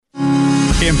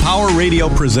Empower Radio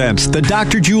presents The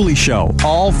Dr. Julie Show,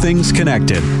 All Things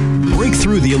Connected. Break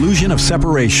through the illusion of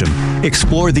separation,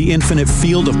 explore the infinite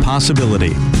field of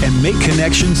possibility, and make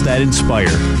connections that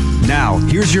inspire. Now,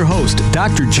 here's your host,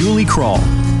 Dr. Julie Kroll.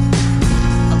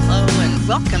 Hello and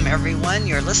welcome, everyone.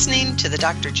 You're listening to The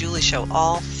Dr. Julie Show,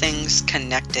 All Things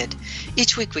Connected.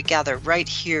 Each week we gather right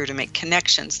here to make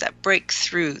connections that break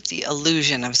through the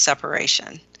illusion of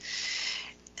separation.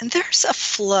 And there's a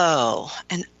flow,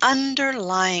 an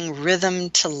underlying rhythm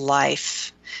to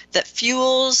life that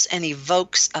fuels and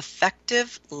evokes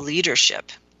effective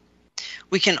leadership.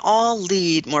 We can all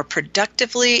lead more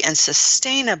productively and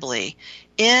sustainably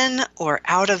in or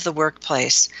out of the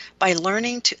workplace by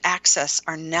learning to access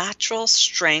our natural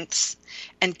strengths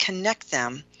and connect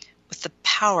them with the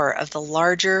power of the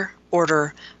larger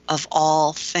order of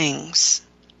all things.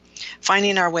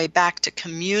 Finding our way back to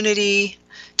community,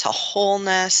 to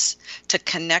wholeness, to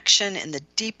connection in the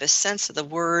deepest sense of the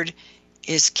word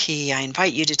is key. I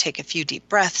invite you to take a few deep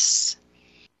breaths,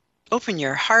 open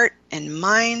your heart and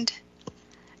mind,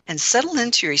 and settle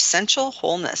into your essential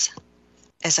wholeness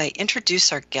as I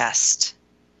introduce our guest.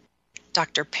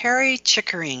 Dr. Perry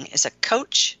Chickering is a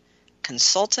coach,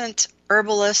 consultant,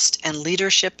 herbalist, and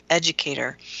leadership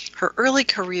educator. Her early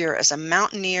career as a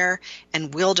mountaineer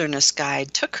and wilderness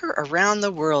guide took her around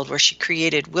the world, where she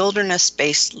created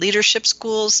wilderness-based leadership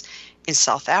schools in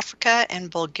South Africa and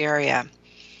Bulgaria.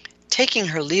 Taking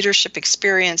her leadership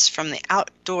experience from the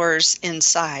outdoors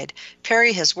inside,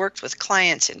 Perry has worked with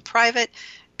clients in private,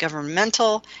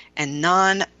 governmental, and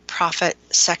non-profit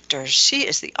sectors. She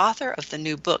is the author of the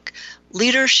new book,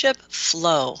 Leadership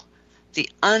Flow: The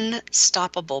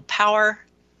Unstoppable Power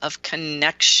of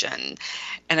Connection.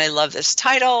 And I love this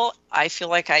title. I feel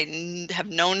like I have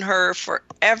known her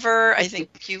forever. I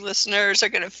think you listeners are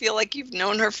going to feel like you've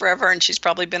known her forever, and she's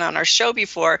probably been on our show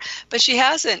before, but she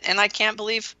hasn't, and I can't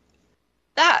believe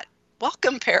that.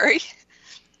 Welcome, Perry.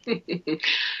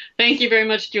 Thank you very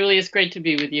much, Julie. It's great to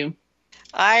be with you.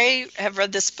 I have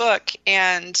read this book,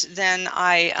 and then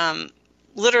I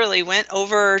literally went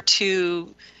over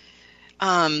to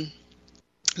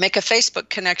make a Facebook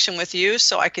connection with you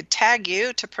so I could tag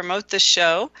you to promote the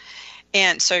show.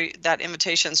 And so that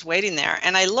invitation's waiting there.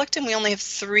 And I looked, and we only have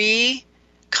 3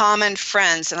 common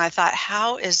friends. And I thought,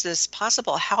 how is this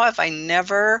possible? How have I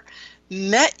never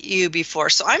met you before?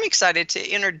 So I'm excited to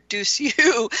introduce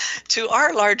you to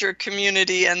our larger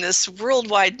community and this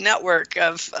worldwide network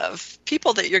of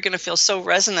people that you're going to feel so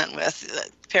resonant with.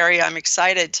 Perry, I'm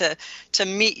excited to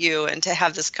meet you and to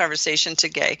have this conversation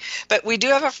today. But we do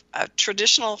have a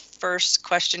traditional first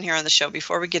question here on the show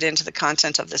before we get into the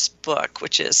content of this book,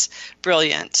 which is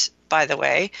brilliant, by the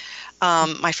way.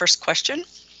 My first question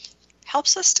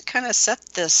helps us to kind of set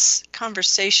this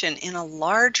conversation in a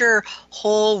larger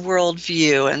whole world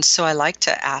view. And so I like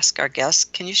to ask our guests,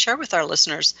 can you share with our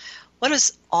listeners, what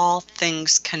does all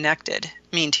things connected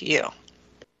mean to you?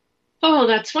 Oh,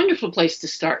 that's a wonderful place to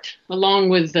start, along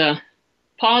with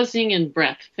pausing and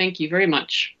breath. Thank you very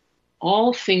much.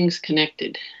 All things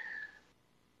connected.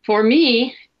 For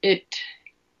me,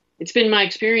 it's been my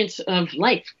experience of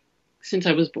life since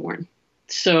I was born.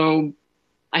 So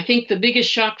I think the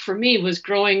biggest shock for me was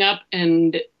growing up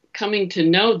and coming to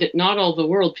know that not all the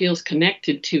world feels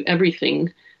connected to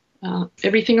everything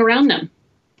around them.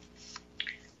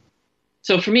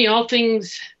 So for me, all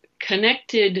things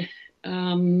connected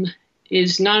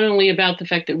is not only about the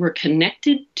fact that we're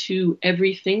connected to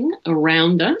everything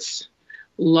around us,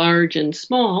 large and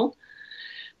small,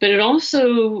 but it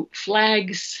also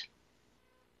flags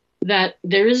that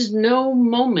there is no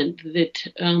moment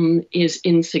that is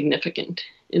insignificant.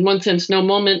 In one sense, no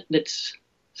moment that's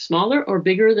smaller or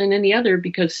bigger than any other,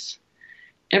 because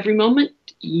every moment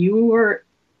your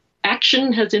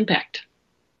action has impact.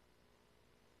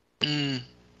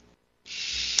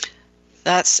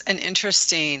 That's an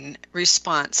interesting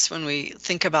response when we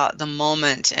think about the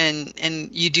moment, and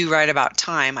you do write about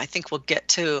time. I think we'll get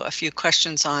to a few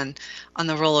questions on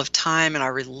the role of time and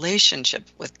our relationship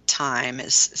with time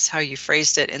is how you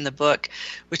phrased it in the book,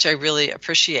 which I really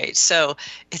appreciate. So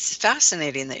it's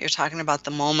fascinating that you're talking about the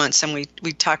moments, and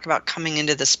we talk about coming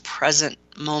into this present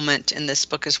moment in this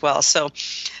book as well. So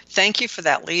thank you for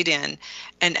that lead in.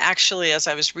 And actually, as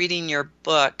I was reading your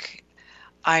book,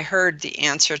 I heard the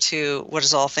answer to what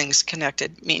does all things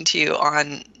connected mean to you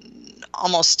on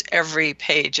almost every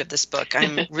page of this book.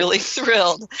 I'm really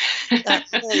thrilled. I'm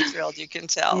really thrilled, you can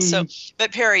tell. So,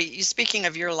 but Perry, you speaking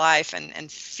of your life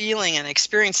and feeling and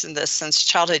experiencing this since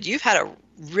childhood, you've had a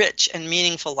rich and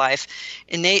meaningful life,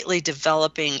 innately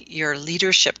developing your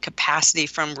leadership capacity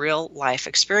from real life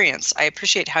experience. I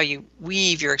appreciate how you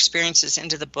weave your experiences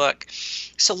into the book.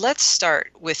 So let's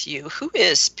start with you. Who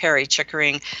is Perry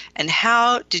Chickering, and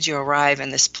how did you arrive in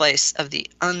this place of the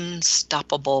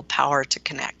unstoppable power to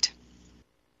connect?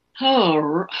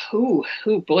 Oh,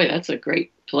 boy, that's a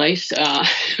great place.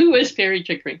 Who is Perry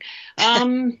Chickering?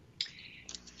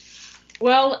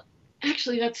 Well,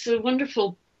 actually, that's a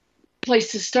wonderful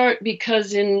place to start,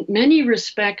 because in many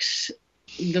respects,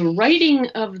 the writing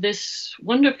of this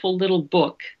wonderful little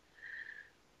book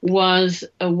was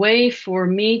a way for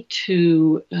me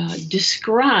to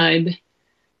describe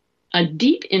a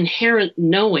deep inherent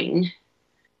knowing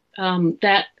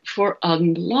that for a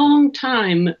long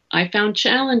time I found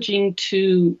challenging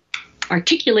to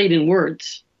articulate in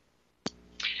words.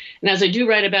 And as I do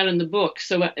write about in the book,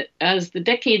 so as the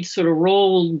decades sort of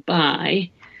rolled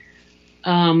by,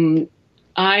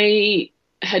 I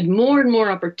had more and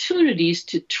more opportunities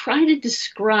to try to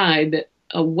describe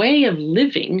a way of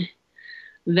living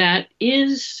that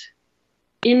is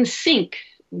in sync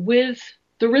with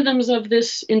the rhythms of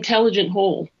this intelligent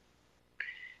whole.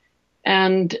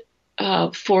 And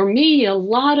for me, a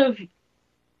lot of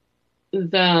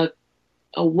the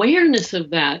awareness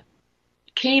of that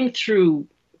came through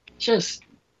just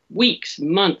weeks,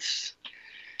 months,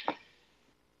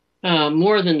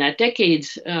 more than that,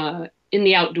 decades in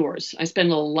the outdoors. I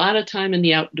spend a lot of time in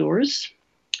the outdoors.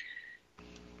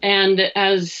 And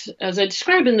as I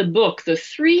describe in the book, the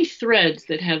three threads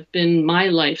that have been my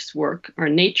life's work are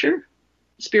nature,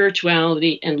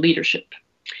 spirituality, and leadership.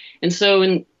 And so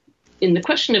in the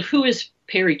question of who is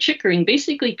Perry Chickering,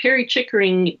 basically Perry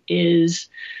Chickering is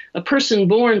a person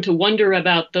born to wonder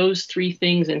about those three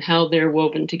things and how they're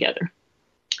woven together.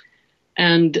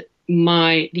 And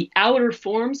the outer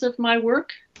forms of my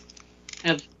work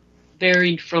have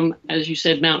varied from, as you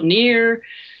said, mountaineer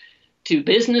to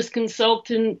business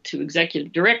consultant to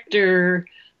executive director.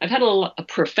 I've had a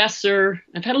professor.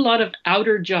 I've had a lot of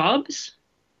outer jobs,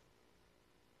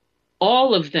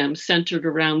 all of them centered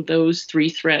around those three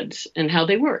threads and how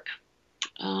they work.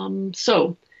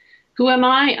 So who am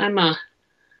I?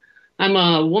 I'm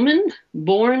a woman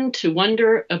born to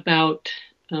wonder about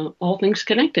all things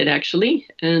connected, actually,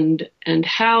 and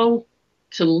how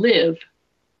to live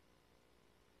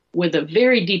with a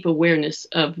very deep awareness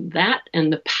of that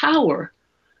and the power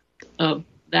of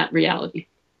that reality.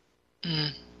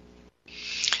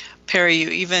 Perry, you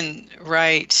even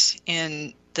write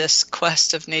in this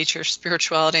quest of nature,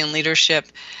 spirituality, and leadership,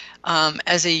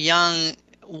 as a young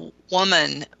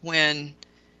woman, when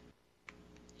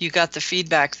you got the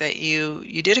feedback that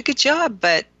you did a good job,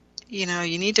 but you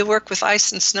need to work with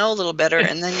ice and snow a little better,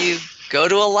 and then you go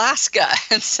to Alaska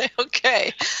and say,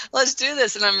 okay, let's do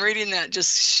this. And I'm reading that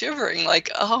just shivering, like,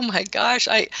 oh my gosh,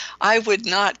 I would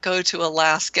not go to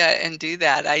Alaska and do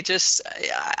that.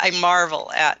 I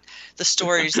marvel at the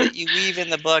stories that you weave in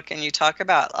the book, and you talk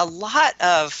about. A lot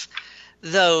of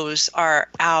those are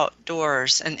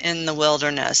outdoors and in the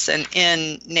wilderness and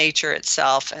in nature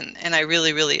itself. And I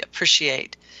really, really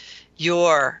appreciate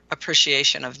your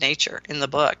appreciation of nature in the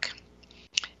book.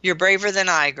 You're braver than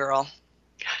I, girl.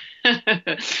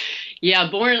 Yeah,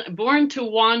 born to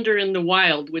wander in the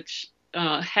wild, which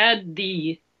had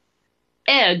the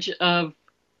edge of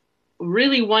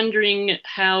really wondering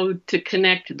how to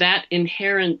connect that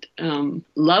inherent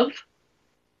love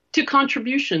to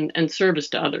contribution and service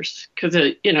to others. Because,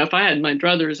 if I had my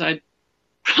druthers, I'd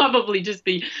probably just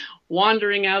be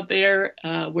wandering out there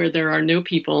where there are no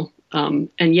people. And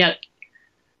yet,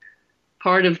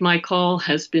 part of my call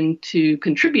has been to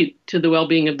contribute to the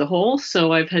well-being of the whole.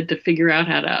 So I've had to figure out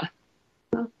how to,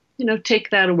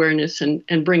 take that awareness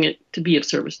and bring it to be of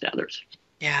service to others.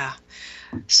 Yeah.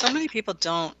 So many people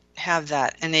don't have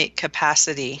that innate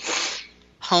capacity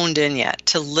honed in yet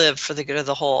to live for the good of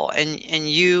the whole. And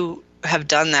you have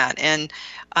done that. And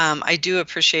I do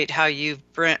appreciate how you've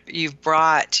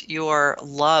brought your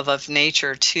love of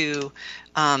nature to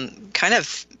kind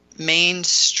of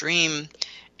mainstream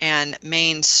and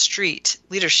Main Street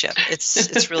leadership.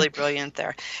 It's really brilliant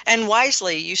there. And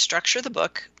wisely, you structure the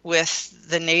book with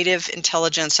the native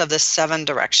intelligence of the 7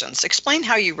 directions. Explain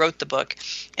how you wrote the book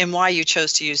and why you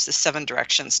chose to use the 7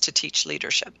 directions to teach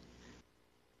leadership.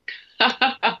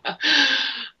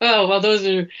 Oh, well, those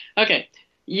are, okay.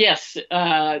 Yes.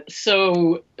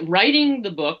 So writing the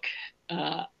book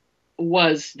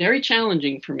was very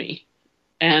challenging for me.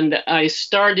 And I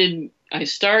started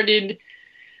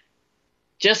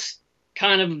just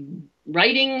kind of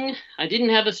writing. I didn't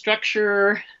have a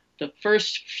structure. The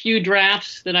first few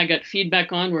drafts that I got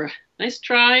feedback on were, nice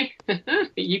try,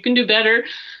 you can do better.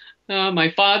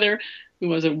 My father, who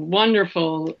was a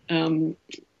wonderful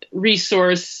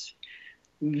resource,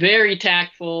 very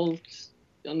tactful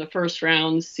on the first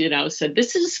rounds, said,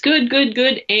 this is good, good,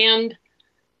 good, and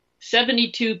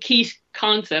 72 key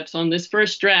concepts on this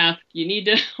first draft. You need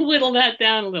to whittle that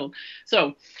down a little.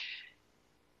 So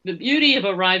the beauty of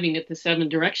arriving at the 7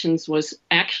 directions was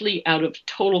actually out of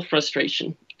total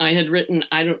frustration. I had written,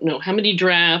 I don't know how many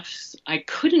drafts. I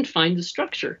couldn't find the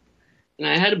structure. And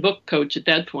I had a book coach at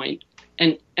that point.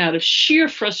 And out of sheer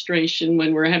frustration,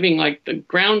 when we're having like the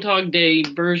Groundhog Day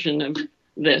version of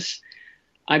this,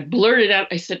 I blurted out,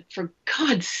 I said, for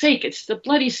God's sake, it's the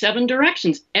bloody 7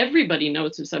 directions. Everybody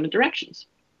knows the 7 directions.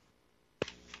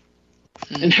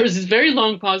 And there was this very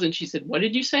long pause, and she said, what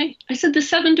did you say? I said, the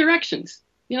 7 directions.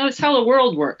 It's how the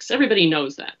world works. Everybody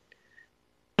knows that.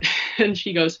 And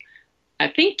she goes, I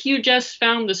think you just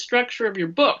found the structure of your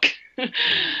book.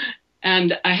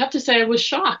 And I have to say I was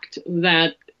shocked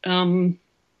that, and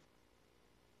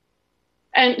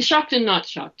shocked and not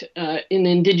shocked. In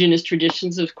indigenous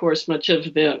traditions, of course, much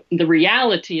of the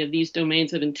reality of these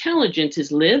domains of intelligence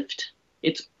is lived.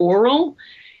 It's oral.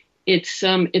 It's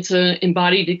an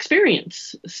embodied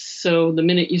experience. So the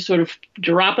minute you sort of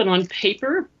drop it on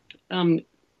paper,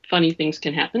 funny things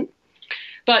can happen.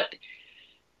 But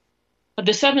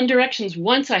the 7 directions,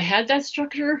 once I had that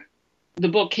structure, the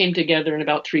book came together in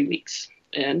about 3 weeks.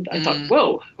 And I thought,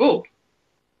 whoa.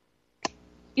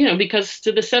 Because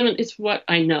to the 7, it's what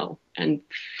I know. And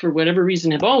for whatever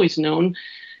reason, have always known.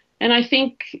 And I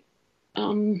think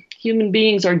human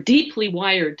beings are deeply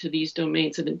wired to these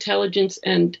domains of intelligence.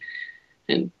 And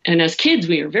as kids,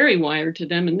 we are very wired to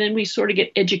them. And then we sort of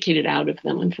get educated out of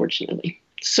them, unfortunately.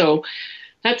 So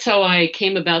that's how I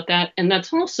came about that. And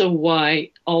that's also why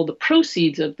all the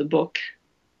proceeds of the book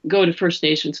go to First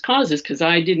Nations causes, because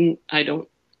I don't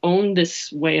own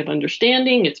this way of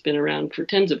understanding. It's been around for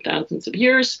tens of thousands of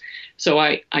years. So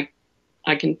I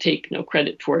can take no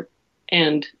credit for it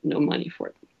and no money for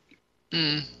it.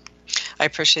 I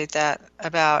appreciate that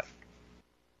about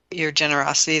your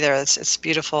generosity there. It's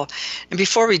beautiful. And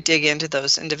before we dig into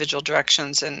those individual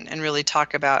directions and really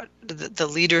talk about the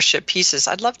leadership pieces,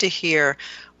 I'd love to hear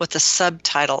what the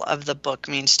subtitle of the book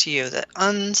means to you, the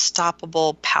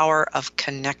unstoppable power of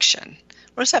connection.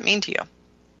 What does that mean to you?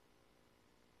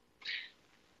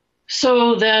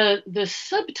 So the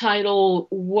subtitle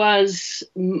was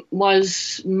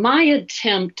my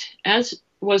attempt, as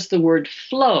was the word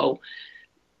flow,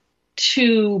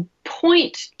 to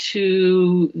point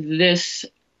to this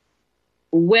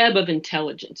web of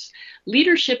intelligence.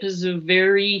 Leadership is a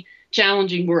very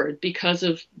challenging word because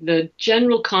of the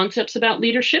general concepts about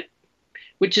leadership,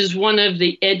 which is one of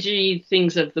the edgy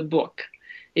things of the book.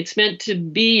 It's meant to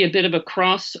be a bit of a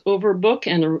crossover book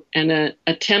and an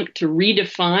attempt to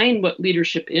redefine what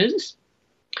leadership is.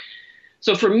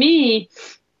 So for me,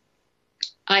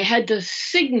 I had to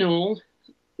signal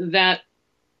that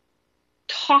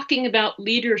talking about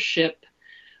leadership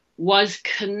was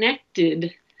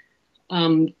connected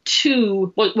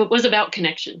to what was about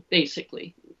connection,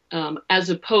 basically, as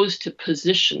opposed to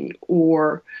position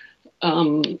or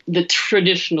the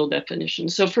traditional definition.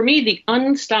 So for me, the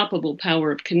unstoppable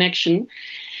power of connection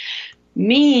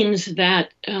means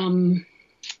that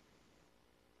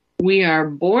we are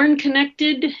born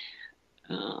connected,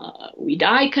 we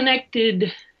die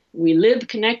connected, we live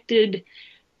connected,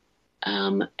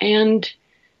 and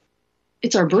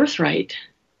it's our birthright.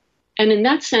 And in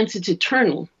that sense, it's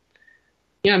eternal.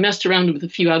 I messed around with a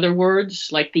few other words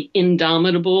like the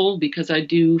indomitable, because I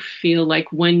do feel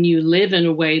like when you live in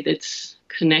a way that's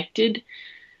connected,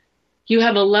 you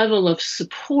have a level of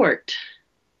support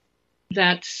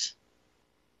that's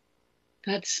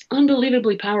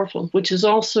unbelievably powerful, which is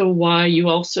also why you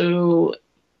also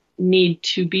need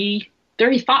to be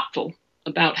very thoughtful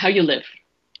about how you live.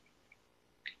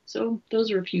 So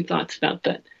those are a few thoughts about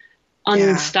that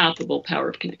unstoppable power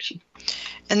of connection.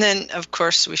 And then, of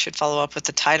course, we should follow up with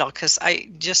the title, because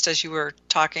just as you were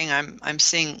talking, I'm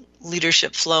seeing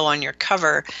leadership flow on your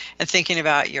cover and thinking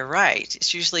about, you're right,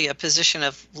 it's usually a position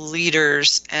of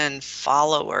leaders and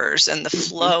followers, and the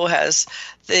flow has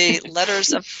the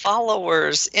letters of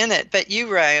followers in it. But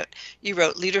you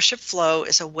wrote leadership flow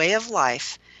is a way of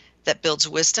life that builds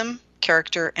wisdom,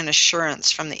 character, and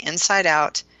assurance from the inside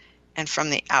out and from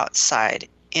the outside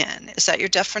in. Is that your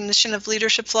definition of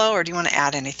leadership flow, or do you want to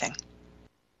add anything?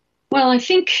 Well, I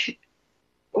think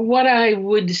what I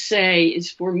would say is,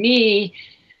 for me,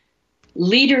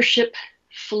 leadership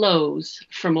flows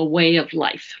from a way of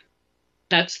life.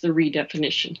 That's the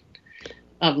redefinition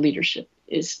of leadership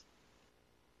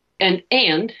and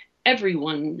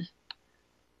everyone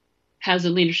has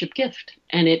a leadership gift,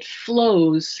 and it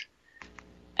flows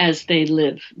as they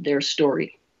live their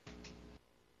story.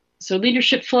 So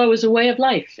leadership flow is a way of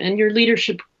life, and your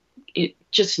leadership, it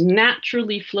just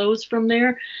naturally flows from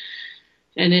there,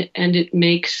 and it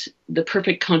makes the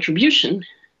perfect contribution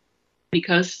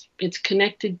because it's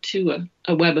connected to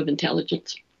a web of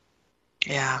intelligence.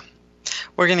 Yeah.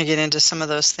 We're going to get into some of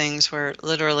those things where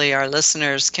literally our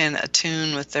listeners can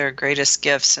attune with their greatest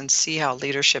gifts and see how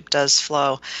leadership does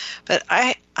flow. But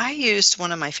I used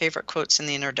one of my favorite quotes in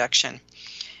the introduction.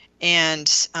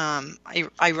 And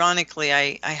ironically,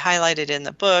 I highlighted in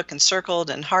the book and circled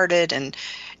and hearted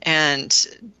and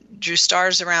drew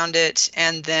stars around it.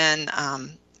 And then I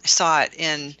saw it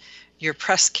in your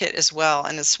press kit as well.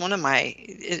 And it's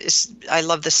I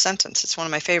love this sentence. It's one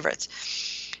of my favorites.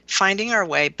 Finding our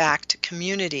way back to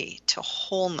community, to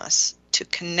wholeness, to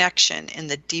connection in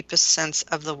the deepest sense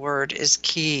of the word is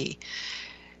key.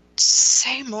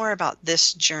 Say more about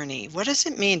this journey. What does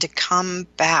it mean to come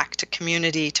back to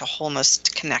community, to wholeness,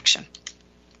 to connection?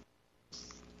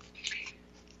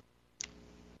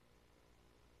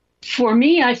 For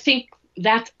me, I think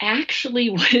that's actually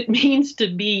what it means to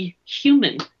be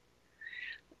human.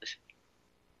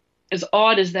 As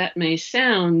odd as that may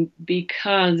sound,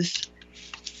 because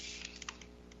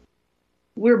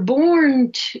we're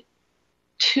born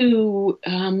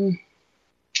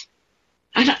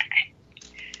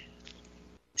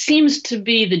seems to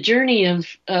be the journey of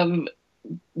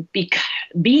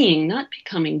being, not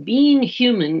becoming. Being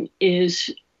human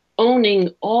is owning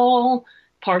all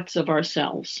parts of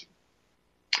ourselves,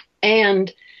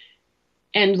 and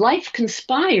life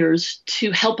conspires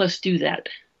to help us do that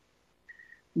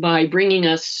by bringing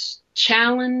us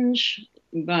challenge,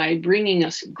 by bringing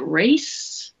us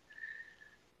grace,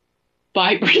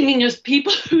 by bringing us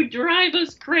people who drive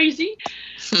us crazy,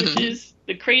 which is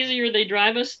the crazier they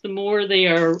drive us, the more they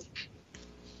are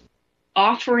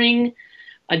offering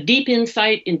a deep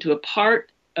insight into a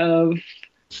part of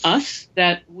us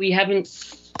that we haven't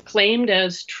claimed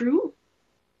as true.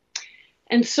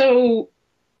 And so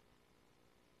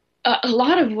a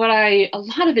lot of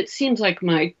it seems like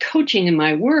my coaching and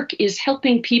my work is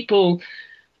helping people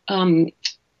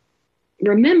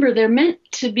remember they're meant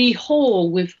to be whole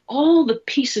with all the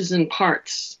pieces and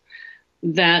parts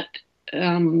that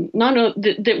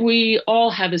that we all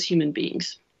have as human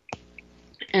beings.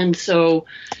 And so,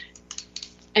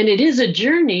 and it is a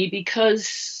journey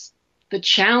because the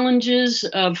challenges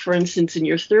of, for instance, in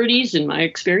your 30s, in my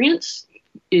experience,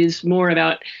 is more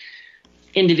about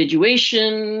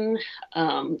individuation,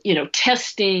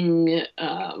 testing,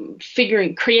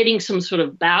 creating some sort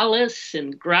of ballast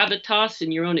and gravitas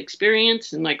in your own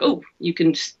experience, and you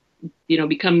can,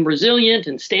 become resilient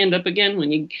and stand up again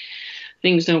when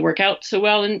things don't work out so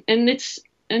well. And in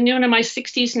my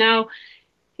 60s now,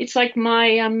 it's like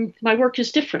my work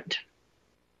is different,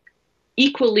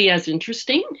 equally as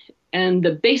interesting, and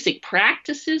the basic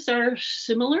practices are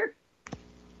similar.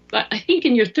 But I think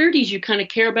in your 30s, you kind of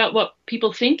care about what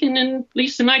people think. And then, at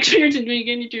least in my experience, when you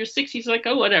get into your 60s, like,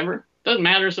 oh, whatever, doesn't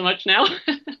matter so much now.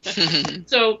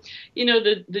 So,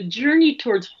 the journey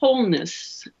towards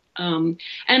wholeness, and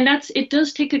it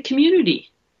does take a community.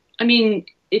 I mean,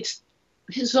 it's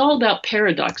all about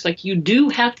paradox. Like, you do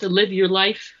have to live your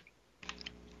life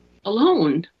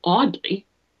alone, oddly,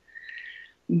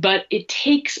 but it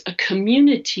takes a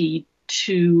community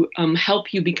to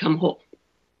help you become whole.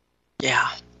 Yeah.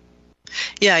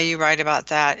 Yeah, you write about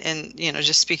that. And,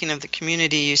 just speaking of the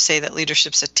community, you say that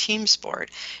leadership's a team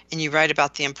sport, and you write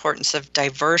about the importance of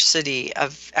diversity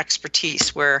of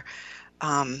expertise, where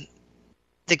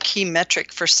the key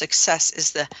metric for success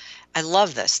is I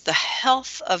love this, the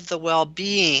health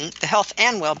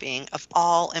and well-being of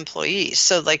all employees.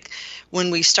 So when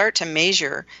we start to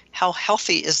measure how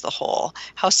healthy is the whole,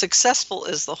 how successful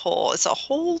is the whole, it's a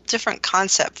whole different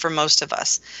concept for most of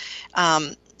us.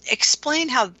 Explain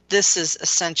how this is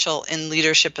essential in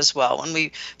leadership as well. When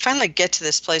we finally get to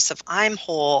this place of I'm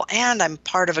whole and I'm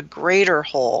part of a greater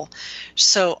whole,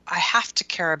 so I have to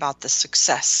care about the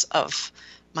success of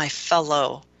my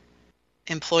fellow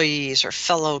employees or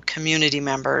fellow community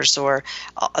members, or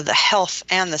the health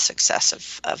and the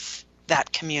success of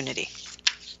that community.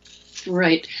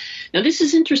 Right. Now this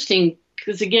is interesting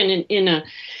because, again,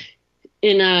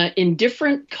 in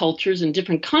different cultures and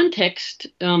different contexts,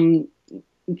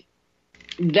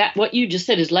 that what you just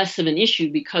said is less of an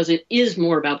issue because it is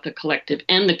more about the collective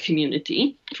and the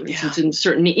community. For instance, in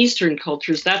certain Eastern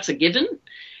cultures, that's a given.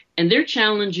 And their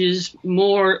challenge is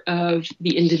more of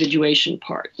the individuation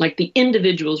part, like the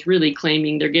individuals really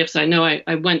claiming their gifts. I know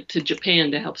I went to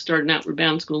Japan to help start an Outward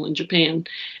Bound school in Japan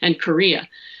and Korea.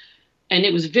 And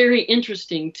it was very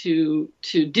interesting to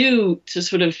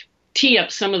sort of tee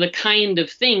up some of the kind of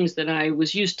things that I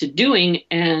was used to doing.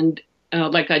 And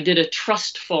like I did a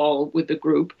trust fall with the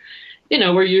group,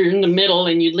 where you're in the middle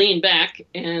and you lean back.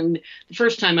 And the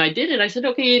first time I did it, I said,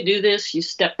 okay, you do this, you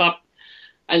step up.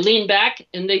 I leaned back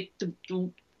and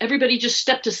everybody just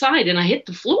stepped aside and I hit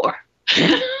the floor.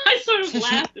 I sort of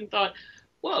laughed and thought,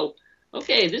 whoa,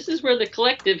 okay, this is where the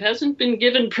collective hasn't been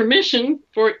given permission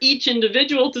for each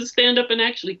individual to stand up and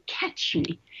actually catch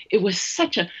me. It was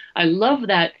I love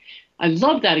that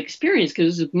experience,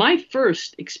 because it was my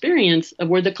first experience of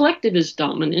where the collective is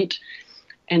dominant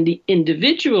and the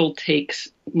individual takes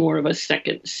more of a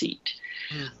second seat.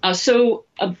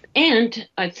 And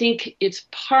I think it's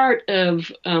part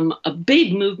of a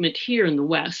big movement here in the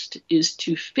West is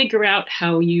to figure out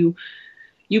how you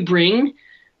bring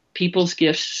people's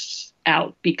gifts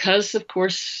out. Because, of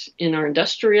course, in our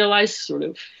industrialized sort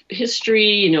of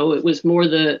history, it was more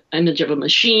the image of a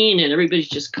machine and everybody's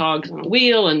just cogs on a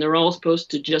wheel and they're all supposed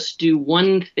to just do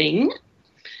one thing.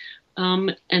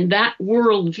 And that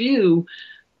worldview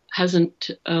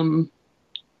hasn't...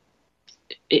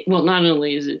 not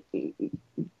only is it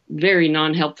very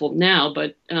non-helpful now,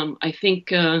 but I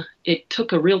think it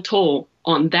took a real toll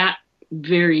on that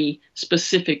very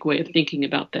specific way of thinking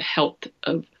about the health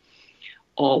of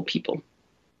all people.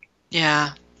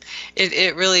 Yeah,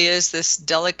 it really is this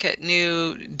delicate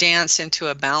new dance into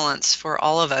a balance for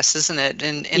all of us, isn't it?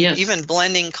 And yes. Even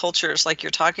blending cultures like you're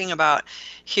talking about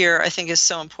here, I think is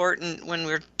so important when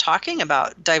we're talking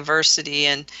about diversity.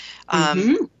 And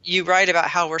you write about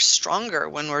how we're stronger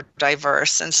when we're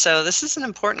diverse. And so this is an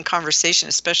important conversation,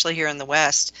 especially here in the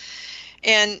West.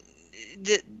 And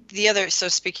so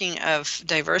speaking of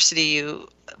diversity,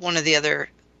 one of the other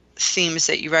themes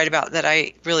that you write about that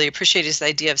I really appreciate is the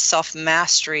idea of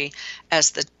self-mastery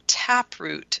as the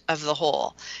taproot of the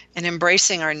whole, and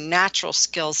embracing our natural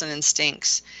skills and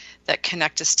instincts that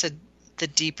connect us to the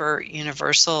deeper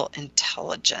universal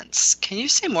intelligence. Can you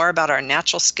say more about our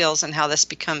natural skills and how this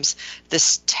becomes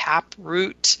this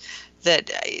taproot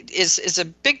that is a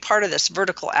big part of this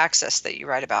vertical axis that you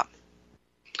write about?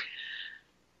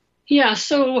 Yeah,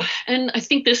 and I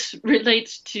think this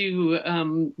relates to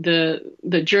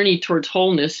the journey towards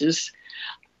wholeness is,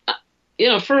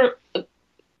 for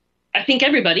I think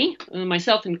everybody,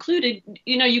 myself included,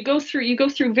 you go through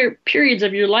periods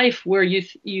of your life where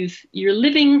you're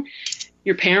living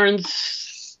your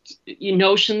parents'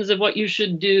 notions of what you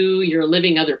should do. You're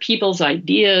living other people's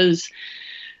ideas.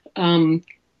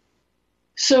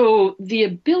 So the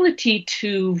ability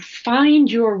to find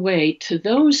your way to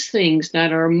those things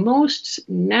that are most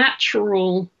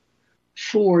natural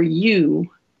for you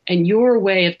and your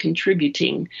way of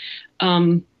contributing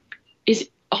is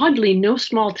oddly no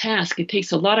small task. It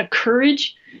takes a lot of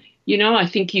courage. I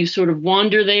think you sort of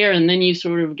wander there and then you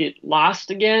sort of get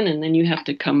lost again and then you have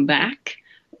to come back.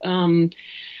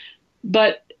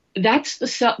 But that's the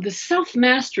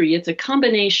self-mastery. It's a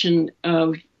combination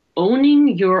of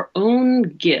owning your own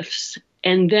gifts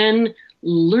and then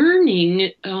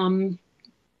learning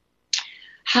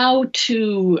how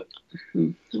to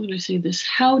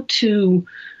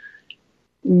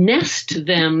nest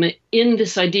them in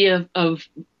this idea of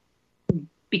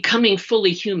becoming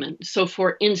fully human. So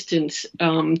for instance,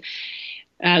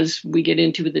 as we get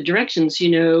into the directions,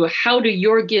 how do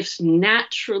your gifts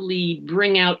naturally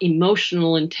bring out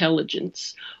emotional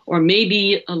intelligence? Or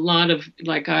maybe a lot of,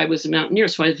 like I was a mountaineer,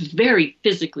 so I was very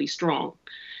physically strong.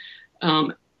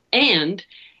 And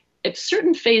at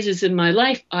certain phases in my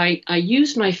life, I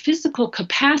used my physical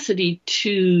capacity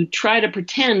to try to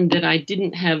pretend that I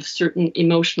didn't have certain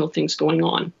emotional things going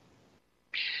on.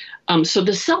 So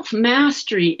the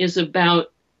self-mastery is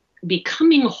about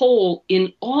becoming whole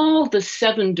in all the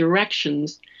 7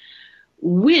 directions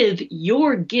with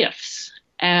your gifts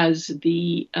as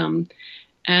the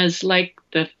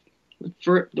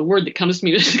word that comes to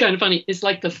me is kind of funny. It's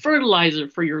like the fertilizer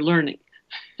for your learning.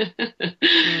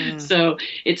 So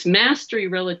it's mastery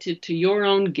relative to your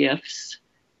own gifts.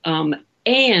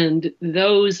 And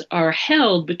those are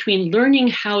held between learning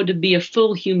how to be a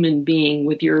full human being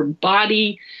with your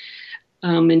body,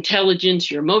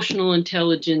 intelligence, your emotional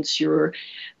intelligence, your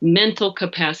mental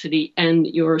capacity, and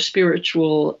your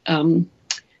spiritual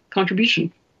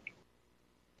contribution.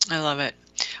 I love it.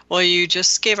 Well, you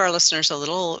just gave our listeners a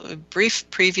little brief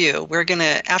preview. We're going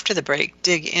to, after the break,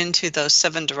 dig into those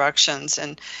 7 directions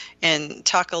and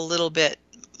talk a little bit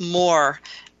more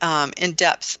in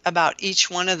depth about each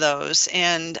one of those.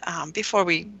 And before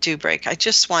we do break, I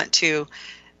just want to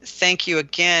thank you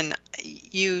again.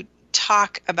 You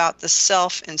talk about the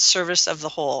self in service of the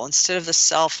whole instead of the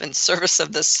self in service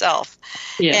of the self.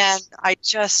 Yes. And I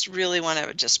just really want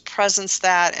to just presence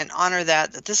that and honor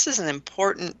that this is an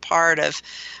important part of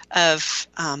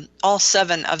all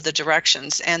 7 of the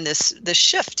directions and this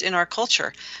shift in our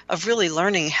culture of really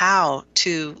learning how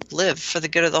to live for the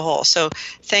good of the whole. So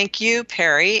thank you,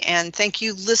 Perry, and thank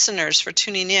you, listeners, for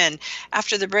tuning in.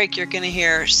 After the break, you're going to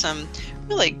hear some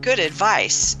really good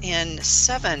advice in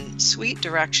 7 sweet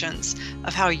directions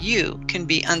of how you can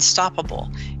be unstoppable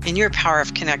in your power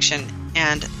of connection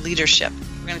and leadership.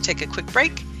 We're going to take a quick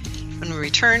break. When we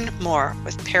return, more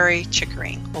with Perry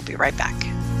Chickering. We'll be right back.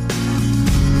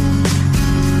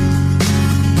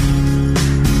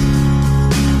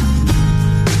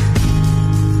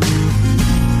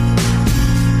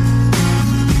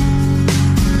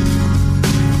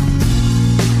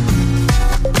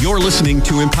 You're listening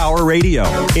to Empower Radio,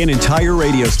 an entire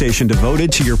radio station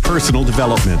devoted to your personal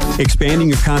development, expanding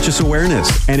your conscious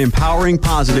awareness, and empowering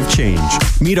positive change.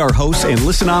 Meet our hosts and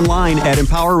listen online at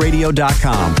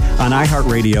empowerradio.com, on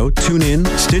iHeartRadio, TuneIn,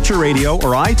 Stitcher Radio,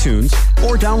 or iTunes,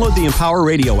 or download the Empower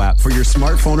Radio app for your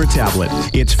smartphone or tablet.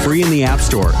 It's free in the App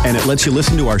Store, and it lets you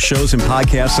listen to our shows and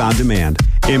podcasts on demand.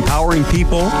 Empowering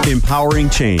people, empowering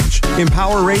change.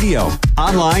 Empower Radio,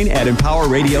 online at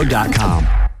empowerradio.com.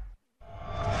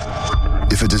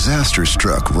 If a disaster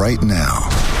struck right now,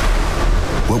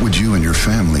 what would you and your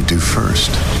family do first?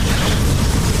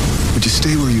 Would you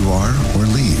stay where you are or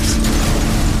leave?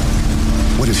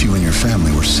 What if you and your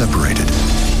family were separated?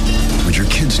 Would your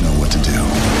kids know what to do?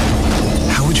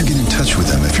 How would you get in touch with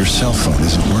them if your cell phone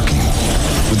isn't working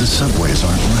or the subways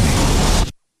aren't running?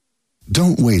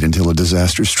 Don't wait until a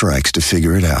disaster strikes to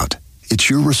figure it out. It's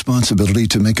your responsibility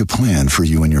to make a plan for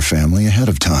you and your family ahead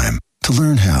of time. To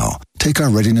learn how, take our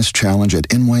readiness challenge at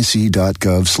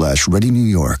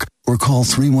nyc.gov/readynewyork or call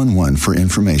 311 for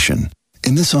information.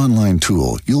 In this online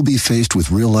tool, you'll be faced with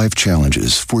real-life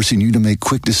challenges, forcing you to make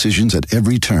quick decisions at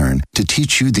every turn to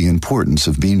teach you the importance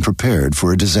of being prepared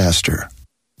for a disaster.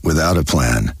 Without a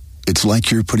plan, it's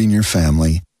like you're putting your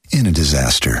family in a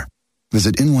disaster.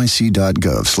 Visit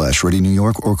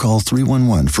nyc.gov/readynewyork or call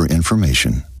 311 for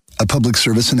information. A public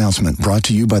service announcement brought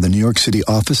to you by the New York City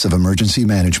Office of Emergency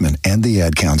Management and the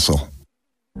Ad Council.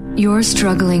 You're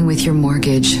struggling with your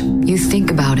mortgage. You think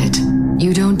about it.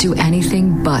 You don't do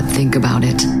anything but think about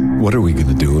it. What are we going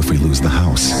to do if we lose the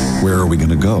house? Where are we going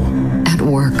to go? At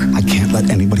work. I can't let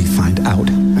anybody find out.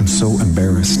 I'm so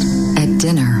embarrassed. At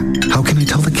dinner. How can I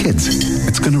tell the kids?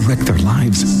 It's going to wreck their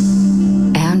lives.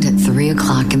 And at 3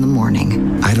 o'clock in the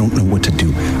morning. I don't know what to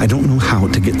do. I don't know how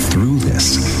to get through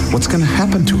this. What's going to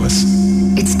happen to us?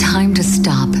 It's time to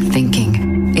stop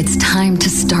thinking. It's time to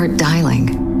start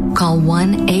dialing. Call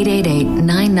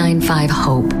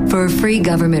 1-888-995-HOPE for a free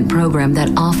government program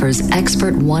that offers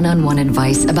expert one-on-one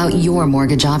advice about your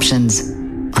mortgage options.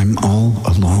 I'm all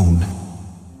alone.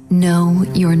 No,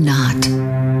 you're not.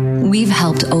 We've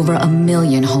helped over 1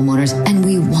 million homeowners, and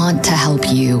we want to help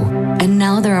you. And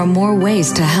now there are more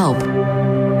ways to help.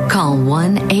 Call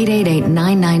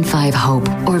 1-888-995-HOPE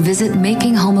or visit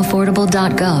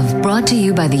makinghomeaffordable.gov. Brought to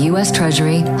you by the U.S.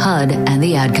 Treasury, HUD, and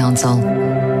the Ad Council.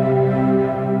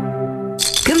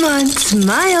 Come on,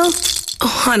 smile. Oh,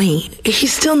 honey,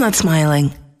 he's still not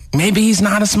smiling. Maybe he's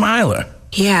not a smiler.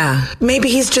 Yeah, maybe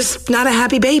he's just not a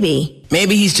happy baby.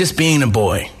 Maybe he's just being a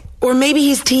boy. Or maybe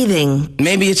he's teething.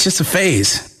 Maybe it's just a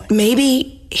phase.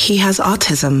 Maybe he has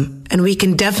autism, and we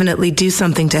can definitely do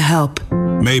something to help.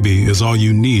 Maybe is all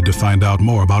you need to find out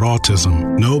more about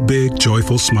autism. No big,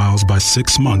 joyful smiles by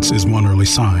 6 months is one early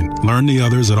sign. Learn the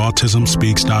others at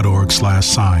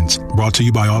autismspeaks.org/signs. Brought to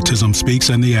you by Autism Speaks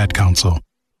and the Ad Council.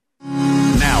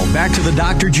 Now, back to the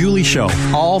Dr. Julie Show.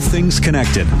 All things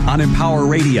connected on Empower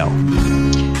Radio.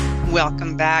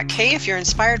 Welcome back. Hey, if you're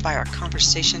inspired by our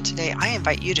conversation today, I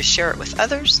invite you to share it with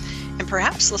others and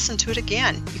perhaps listen to it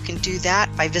again. You can do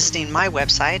that by visiting my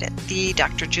website at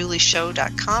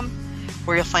thedrjulieshow.com,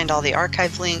 where you'll find all the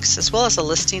archive links as well as a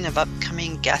listing of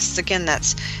upcoming guests. Again,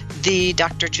 that's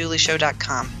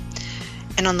thedrjulieshow.com.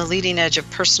 And on the leading edge of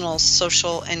personal,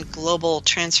 social, and global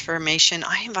transformation,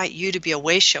 I invite you to be a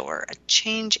wayshower, a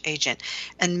change agent,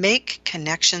 and make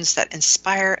connections that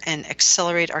inspire and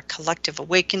accelerate our collective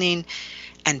awakening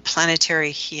and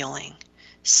planetary healing.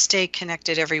 Stay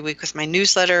connected every week with my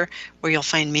newsletter, where you'll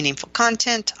find meaningful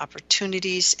content,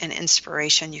 opportunities, and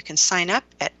inspiration. You can sign up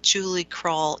at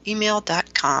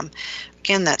juliekrull.email.com.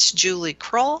 Again, that's Julie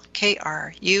Krull,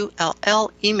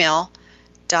 Krull, email.com.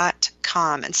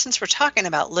 www.drjulieshow.com. And since we're talking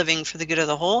about living for the good of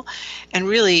the whole and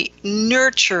really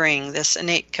nurturing this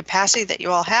innate capacity that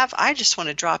you all have, I just want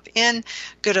to drop in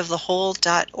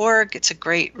goodofthewhole.org. It's a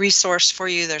great resource for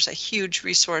you. There's a huge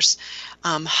resource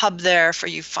hub there for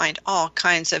you. Find all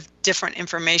kinds of different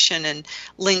information and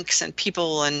links and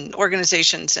people and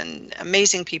organizations and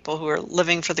amazing people who are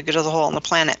living for the good of the whole on the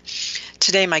planet.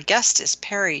 Today, my guest is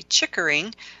Perry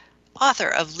Chickering, author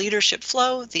of Leadership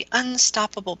Flow, The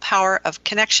Unstoppable Power of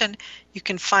Connection. You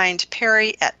can find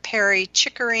Perry at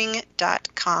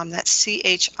perrychickering.com. That's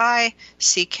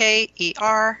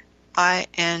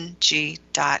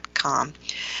CHICKERING.com.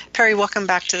 Perry, welcome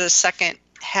back to the second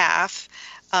half.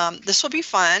 This will be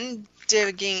fun,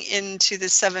 digging into the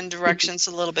 7 directions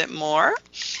a little bit more.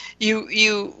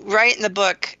 You write in the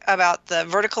book about the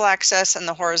vertical axis and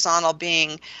the horizontal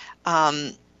being,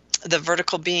 the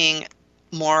vertical being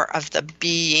more of the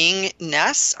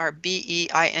beingness, or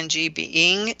B-E-I-N-G,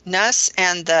 beingness,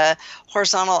 and the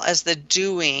horizontal as the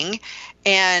doing.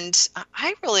 And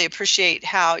I really appreciate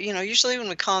how, usually when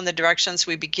we call in the directions,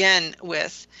 we begin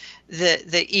with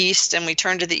the east and we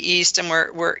turn to the east and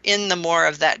we're in the more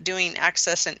of that doing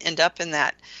axis and end up in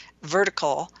that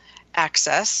vertical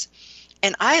axis.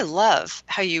 And I love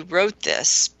how you wrote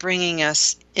this, bringing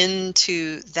us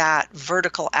into that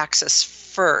vertical axis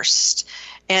first.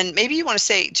 And maybe you want to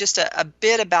say just a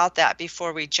bit about that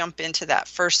before we jump into that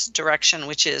first direction,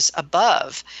 which is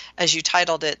above, as you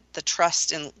titled it, the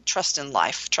trust in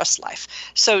life.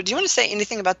 So do you want to say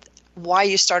anything about why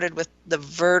you started with the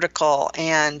vertical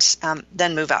and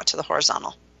then move out to the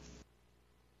horizontal?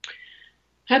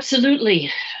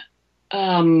 Absolutely.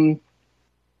 The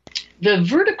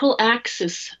vertical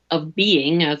axis of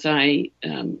being, as I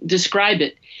describe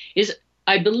it, is,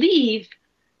 I believe,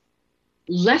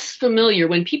 less familiar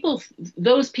when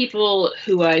those people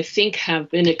who I think have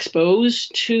been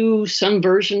exposed to some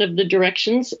version of the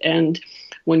directions, and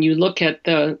when you look at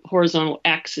the horizontal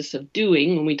axis of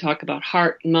doing, when we talk about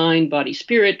heart, mind, body,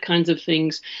 spirit kinds of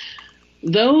things,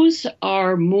 those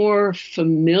are more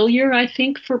familiar, I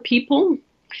think, for people.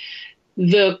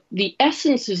 The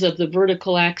essences of the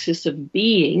vertical axis of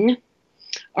being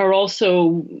are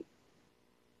also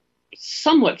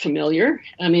somewhat familiar.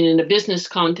 I mean, in a business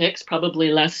context,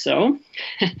 probably less so.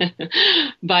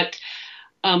 But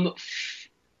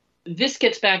this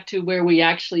gets back to where we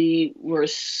actually were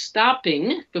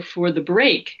stopping before the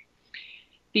break,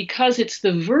 because it's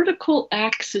the vertical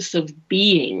axis of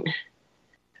being,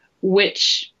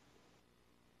 which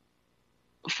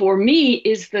for me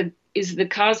is the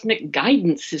cosmic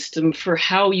guidance system for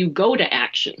how you go to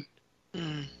action.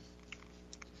 Mm.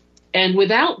 And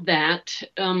without that,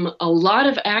 a lot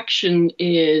of action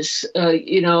is, a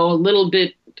little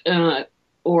bit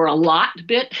or a lot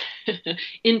bit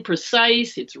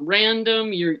imprecise. It's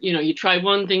random. You try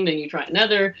one thing, then you try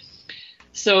another.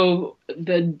 So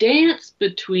the dance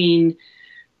between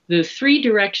the 3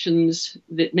 directions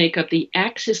that make up the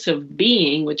axis of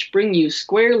being, which bring you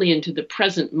squarely into the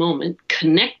present moment,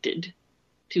 connected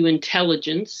to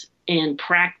intelligence and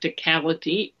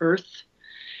practicality, earth,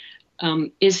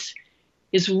 is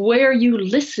where you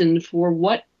listen for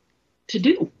what to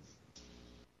do.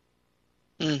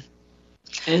 Mm.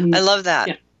 And I love that.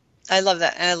 Yeah. I love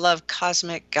that. And I love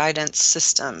cosmic guidance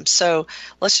system. So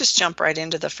let's just jump right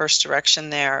into the first direction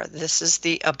there. This is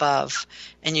the above,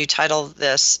 and you title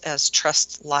this as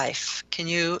Trust Life. Can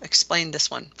you explain this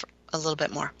one a little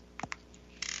bit more?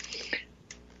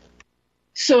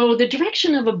 So the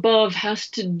direction of above has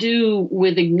to do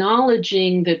with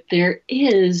acknowledging that there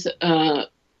is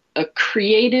a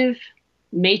creative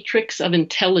matrix of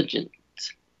intelligence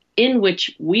in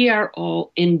which we are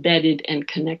all embedded and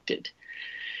connected.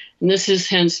 And this is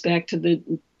hence back to the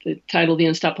title, The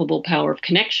Unstoppable Power of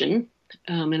Connection,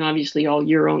 and obviously all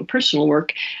your own personal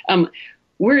work.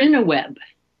 We're in a web,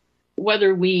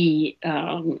 whether we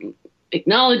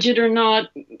acknowledge it or not,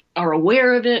 are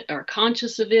aware of it, are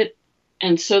conscious of it.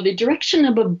 And so the direction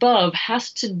of above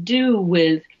has to do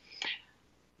with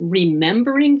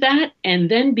remembering that and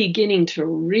then beginning to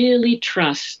really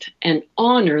trust and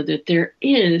honor that there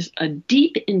is a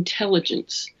deep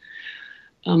intelligence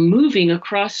moving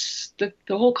across the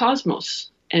whole cosmos.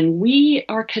 And we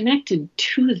are connected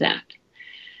to that.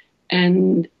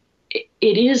 And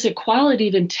it is a quality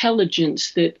of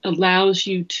intelligence that allows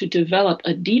you to develop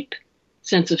a deep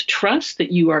sense of trust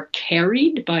that you are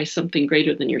carried by something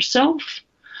greater than yourself.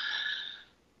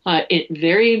 It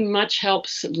very much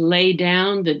helps lay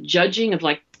down the judging of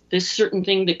like this certain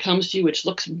thing that comes to you, which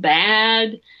looks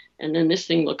bad, and then this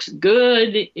thing looks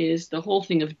good, is the whole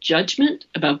thing of judgment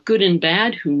about good and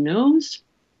bad, who knows?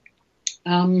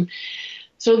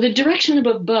 So the direction of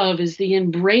above is the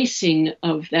embracing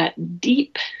of that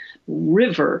deep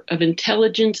river of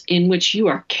intelligence in which you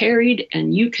are carried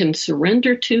and you can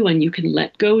surrender to and you can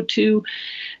let go to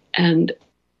and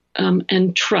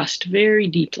trust very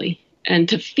deeply, and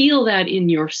to feel that in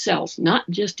your cells, not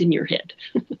just in your head.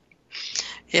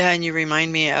 Yeah, and you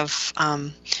remind me of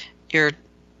your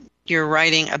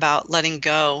writing about letting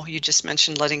go. You just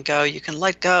mentioned letting go. You can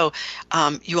let go.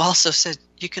 You also said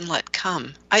you can let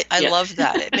come. I love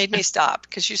that. It made me stop,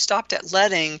 because you stopped at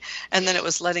letting, and then it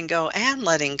was letting go and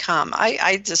letting come.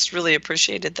 I just really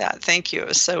appreciated that. Thank you.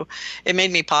 It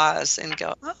made me pause and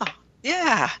go, oh,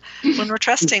 yeah. When we're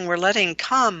trusting, we're letting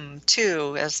come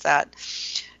too, as that.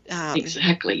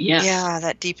 Exactly, yes. Yeah,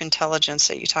 that deep intelligence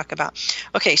that you talk about.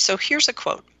 Okay, so here's a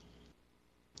quote.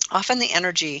 Often the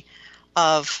energy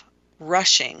of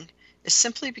rushing is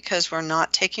simply because we're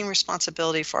not taking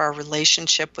responsibility for our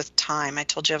relationship with time. I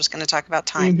told you I was going to talk about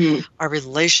time. Mm-hmm. Our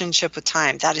relationship with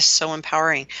time. That is so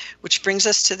empowering, which brings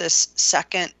us to this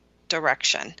second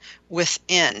direction,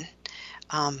 within.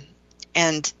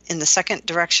 And in the second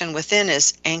direction within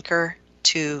is anchor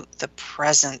to the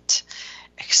present.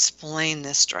 Explain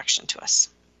this direction to us.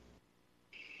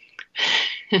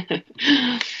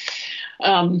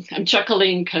 I'm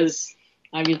chuckling because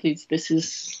obviously this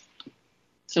is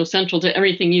so central to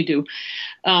everything you do.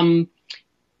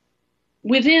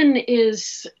 Within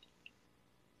is,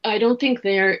 I don't think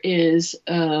there is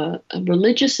a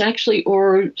religious actually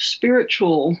or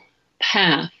spiritual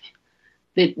path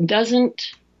that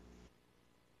doesn't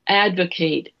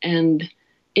advocate and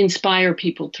inspire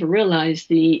people to realize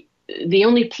the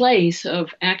only place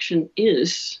of action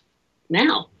is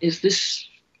now, is this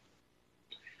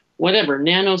whatever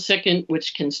nanosecond,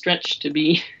 which can stretch to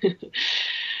be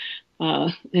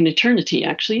an eternity,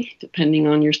 actually, depending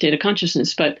on your state of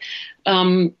consciousness. But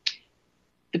the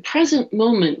present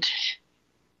moment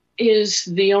is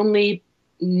the only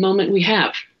moment we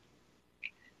have.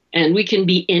 And we can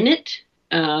be in it,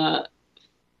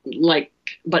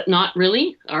 but not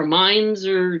really. Our minds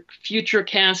are future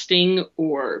casting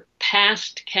or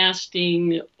past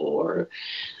casting, or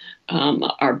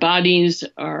our bodies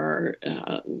are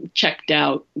checked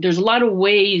out. There's a lot of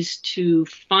ways to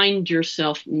find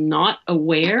yourself not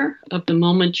aware of the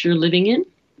moment you're living in.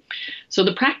 So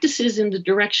the practices in the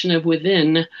direction of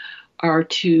within are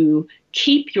to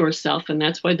keep yourself, and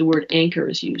that's why the word anchor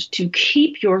is used, to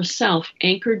keep yourself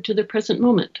anchored to the present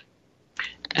moment.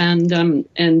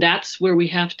 And that's where we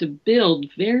have to build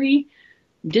very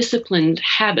disciplined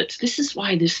habits. This is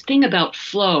why this thing about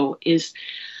flow is,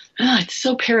 it's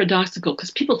so paradoxical,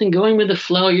 because people think going with the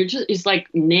flow, it's like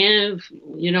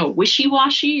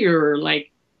wishy-washy or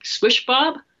like squish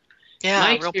bob.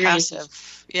 Yeah, real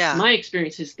passive. Yeah. My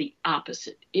experience is the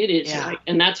opposite. It is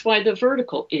and that's why the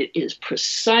vertical, it is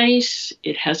precise.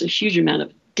 It has a huge amount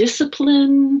of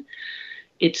discipline.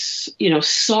 It's,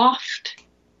 soft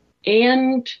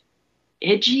and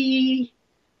edgy.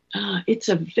 It's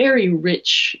a very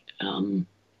rich,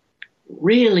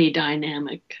 really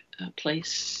dynamic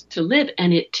place to live,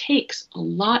 and it takes a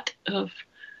lot of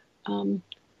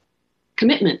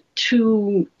commitment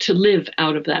to live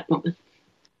out of that moment.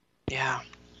 Yeah.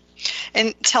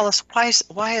 And tell us, why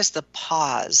is the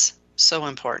pause so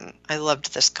important? I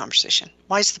loved this conversation.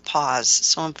 Why is the pause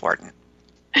so important?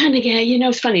 And again,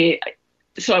 it's funny.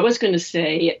 So I was going to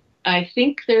say, I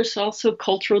think there's also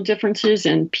cultural differences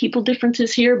and people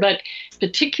differences here, but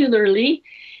particularly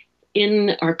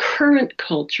in our current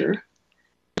culture,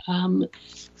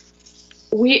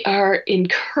 we are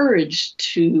encouraged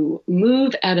to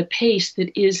move at a pace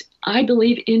that is, I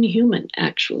believe, inhuman,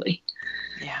 actually.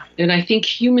 Yeah. And I think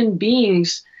human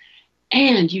beings,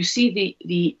 and you see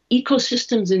the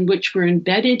ecosystems in which we're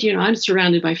embedded. I'm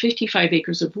surrounded by 55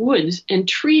 acres of woods and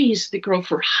trees that grow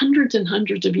for hundreds and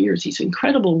hundreds of years, these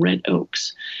incredible red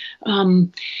oaks.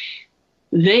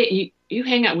 You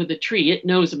hang out with a tree, it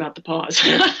knows about the pause.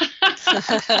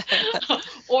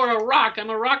 Or a rock, I'm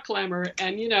a rock climber.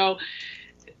 And,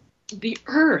 the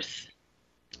earth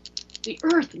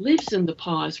lives in the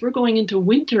pause. We're going into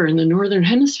winter in the northern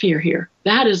hemisphere here.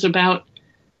 That is about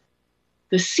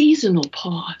the seasonal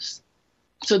pause.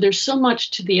 So there's so much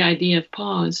to the idea of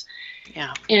pause.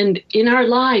 Yeah. And in our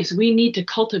lives, we need to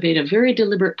cultivate a very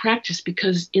deliberate practice,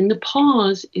 because in the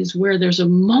pause is where there's a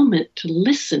moment to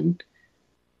listen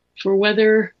for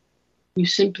whether you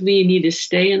simply need to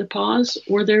stay in the pause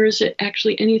or there is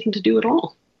actually anything to do at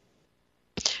all.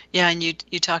 Yeah, and you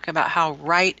talk about how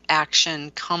right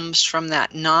action comes from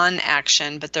that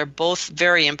non-action, but they're both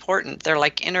very important. They're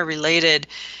like interrelated,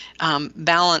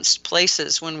 balanced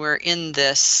places when we're in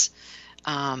this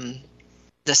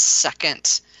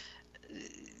second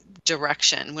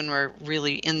direction when we're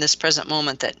really in this present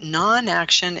moment, that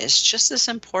non-action is just as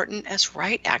important as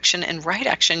right action, and right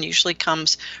action usually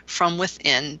comes from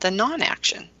within the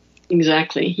non-action.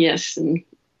 Exactly. Yes. And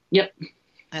yep.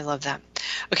 I love that.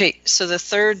 Okay, so the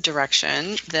third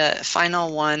direction, the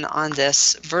final one on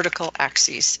this vertical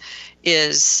axis,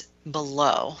 is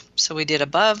below. So we did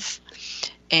above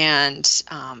and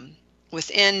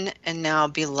within, and now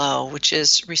below, which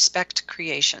is respect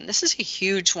creation. This is a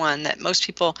huge one that most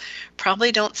people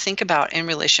probably don't think about in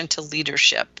relation to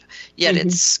leadership, yet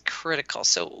it's critical.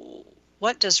 So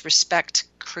what does respect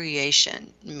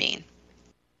creation mean?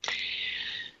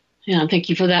 Yeah, thank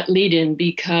you for that lead-in,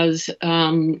 because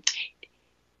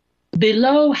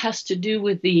below has to do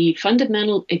with the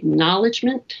fundamental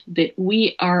acknowledgement that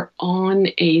we are on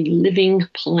a living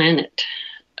planet.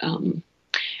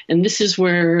 And this is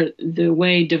where the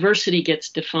way diversity gets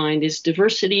defined is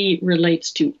diversity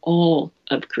relates to all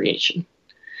of creation.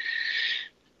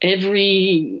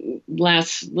 Every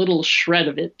last little shred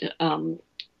of it.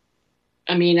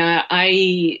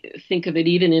 I think of it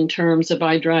even in terms of,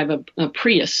 I drive a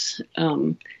Prius,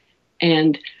 and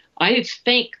I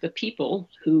thank the people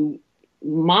who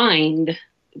mined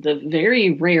the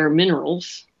very rare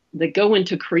minerals that go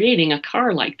into creating a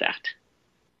car like that.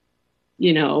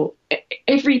 You know,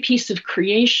 every piece of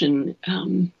creation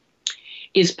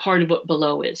is part of what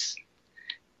below is.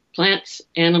 Plants,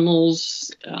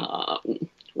 animals,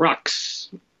 rocks.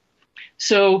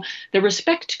 So the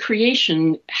respect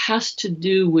creation has to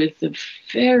do with the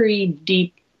very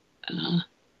deep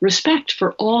respect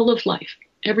for all of life,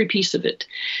 every piece of it.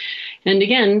 And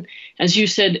again, as you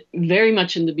said very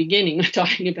much in the beginning,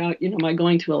 talking about, my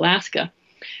going to Alaska,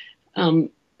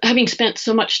 having spent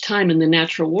so much time in the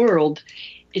natural world,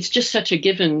 it's just such a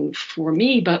given for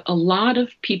me, but a lot of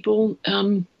people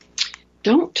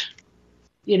don't.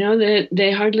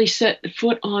 They hardly set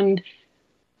foot on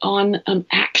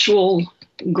actual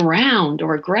ground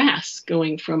or grass,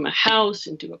 going from a house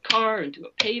into a car, into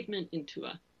a pavement,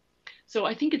 So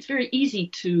I think it's very easy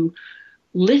to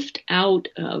lift out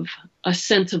of a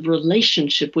sense of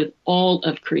relationship with all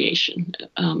of creation.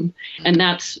 And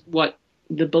that's what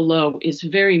the below is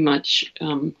very much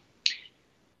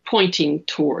pointing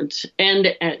towards, and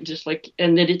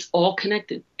that it's all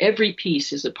connected. Every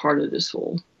piece is a part of this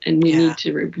whole, and we need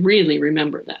to really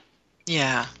remember that.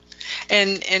 Yeah,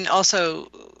 and also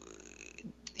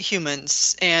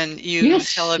humans. And you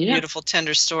tell a beautiful,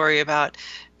 tender story about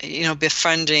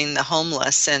befriending the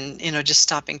homeless and just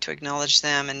stopping to acknowledge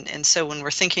them. And so when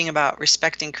we're thinking about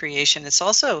respecting creation, it's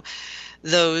also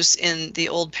those in the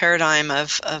old paradigm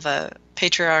of a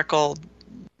patriarchal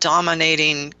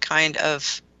dominating kind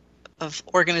of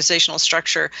organizational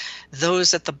structure,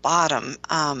 those at the bottom,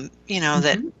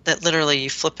 that literally you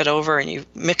flip it over and you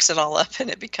mix it all up and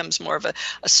it becomes more of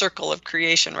a circle of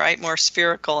creation, right? More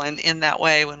spherical, and in that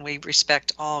way when we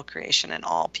respect all creation and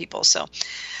all people. So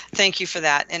thank you for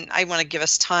that. And I want to give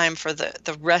us time for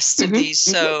the rest of these.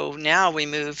 So now we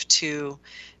move to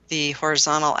the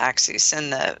horizontal axis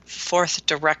and the fourth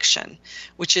direction,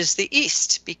 which is the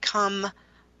east. Become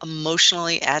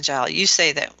emotionally agile. You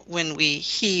say that when we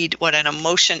heed what an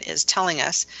emotion is telling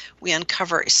us, we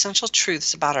uncover essential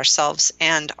truths about ourselves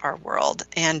and our world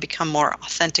and become more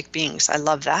authentic beings. I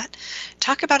love that.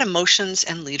 Talk about emotions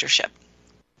and leadership.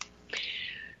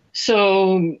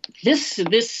 So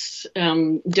this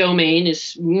domain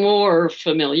is more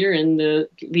familiar in the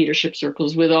leadership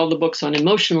circles with all the books on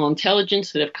emotional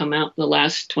intelligence that have come out in the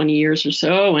last 20 years or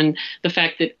so, and the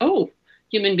fact that,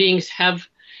 human beings have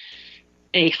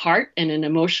a heart and an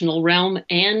emotional realm,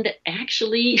 and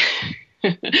actually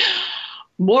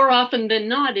more often than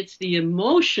not, it's the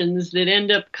emotions that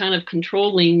end up kind of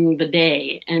controlling the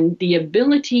day, and the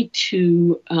ability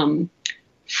to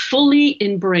fully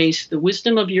embrace the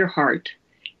wisdom of your heart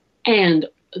and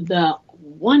the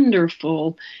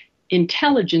wonderful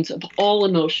intelligence of all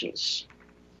emotions: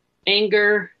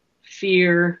 anger,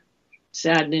 fear,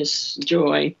 sadness,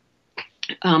 joy.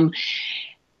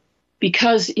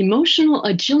 Because emotional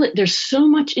agility, there's so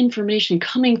much information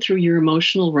coming through your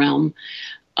emotional realm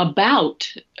about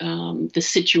the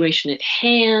situation at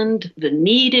hand, the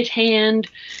need at hand,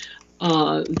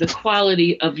 the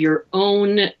quality of your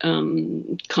own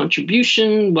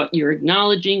contribution, what you're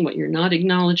acknowledging, what you're not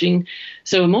acknowledging.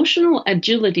 So emotional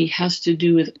agility has to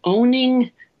do with owning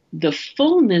the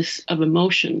fullness of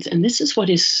emotions. And this is what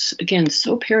is, again,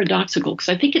 so paradoxical, because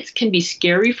I think it can be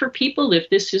scary for people if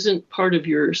this isn't part of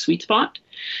your sweet spot.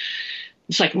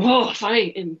 It's like, whoa, if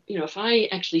I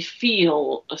actually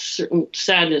feel a certain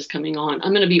sadness coming on,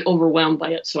 I'm going to be overwhelmed by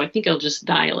it. So I think I'll just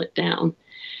dial it down.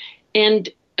 And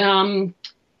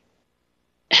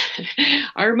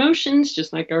our emotions,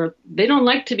 just like they don't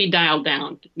like to be dialed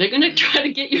down. They're going to try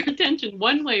to get your attention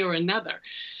one way or another.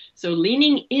 So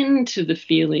leaning into the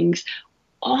feelings,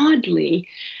 oddly,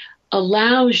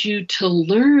 allows you to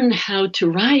learn how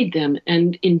to ride them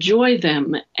and enjoy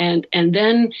them. And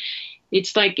then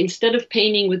it's like, instead of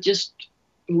painting with just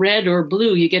red or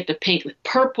blue, you get to paint with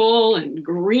purple and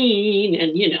green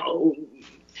and,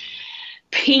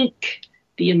 pink.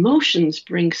 The emotions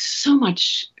bring so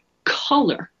much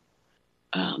color.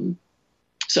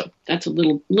 So that's a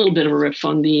little bit of a riff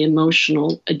on the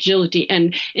emotional agility.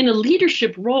 And in a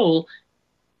leadership role,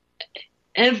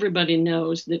 everybody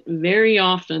knows that very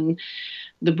often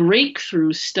the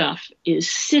breakthrough stuff is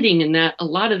sitting in that, a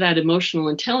lot of that emotional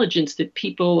intelligence that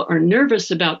people are nervous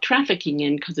about trafficking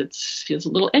in because it feels a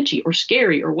little edgy or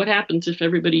scary, or what happens if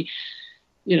everybody,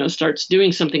 starts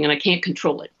doing something and I can't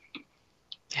control it.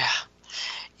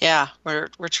 Yeah, we're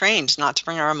trained not to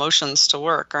bring our emotions to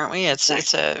work, aren't we?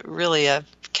 It's a really a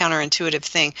counterintuitive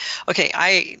thing. Okay,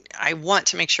 I want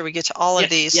to make sure we get to all of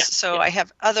these. I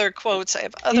have other quotes. I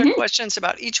have other questions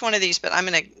about each one of these, but I'm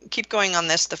going to keep going on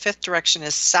this. The fifth direction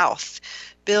is south.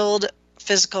 Build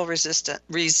physical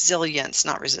resilience,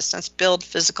 not resistance. Build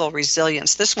physical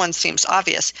resilience. This one seems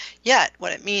obvious, yet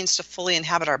what it means to fully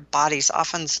inhabit our bodies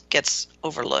often gets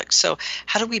overlooked. So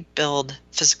how do we build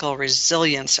physical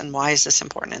resilience, and why is this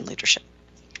important in leadership?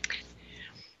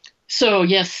 So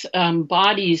yes,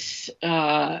 bodies,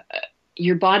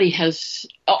 your body has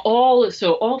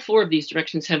all four of these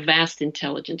directions have vast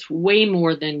intelligence, way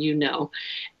more than you know.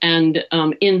 And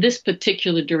in this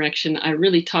particular direction, I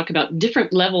really talk about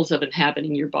different levels of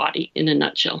inhabiting your body in a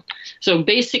nutshell. So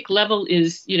basic level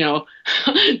is,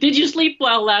 did you sleep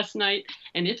well last night?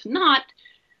 And if not,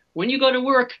 when you go to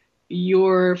work,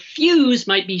 your fuse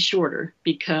might be shorter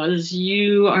because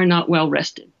you are not well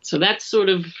rested. So that's sort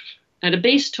of at a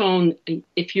base tone.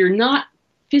 If you're not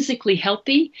physically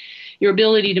healthy, your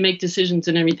ability to make decisions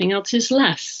and everything else is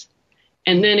less.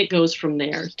 And then it goes from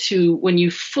there to when you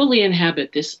fully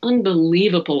inhabit this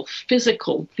unbelievable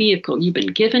physical vehicle you've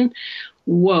been given.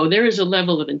 Whoa, there is a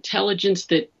level of intelligence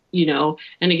that,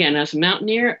 and again, as a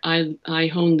mountaineer, I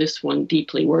hone this one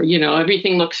deeply where,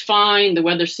 everything looks fine, the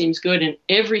weather seems good, and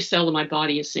every cell of my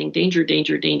body is saying danger,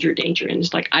 danger, danger, danger. And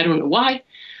it's like, I don't know why.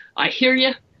 I hear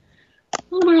you.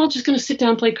 Well, we're all just going to sit down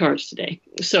and play cards today.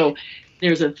 So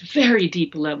there's a very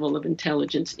deep level of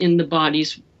intelligence in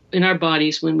our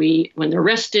bodies when they're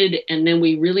rested, and then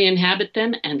we really inhabit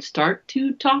them and start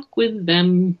to talk with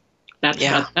them.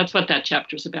 That's what that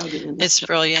chapter's about. It's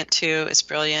brilliant too. It's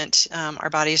brilliant.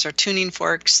 Our bodies are tuning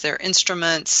forks. They're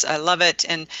instruments. I love it.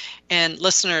 And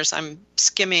listeners, I'm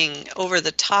skimming over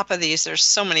the top of these. There's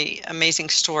so many amazing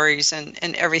stories and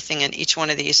everything in each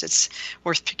one of these. It's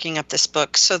worth picking up this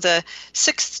book. So the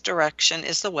sixth direction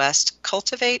is the west.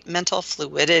 Cultivate mental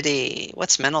fluidity.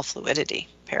 What's mental fluidity,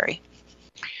 Perry?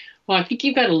 Well, I think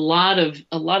you've got a lot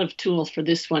of tools for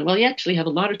this one. Well, you actually have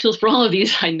a lot of tools for all of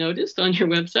these, I noticed on your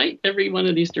website. Every one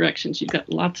of these directions, you've got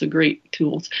lots of great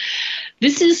tools.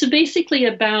 This is basically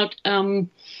about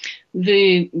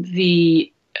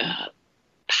the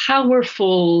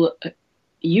powerful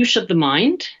use of the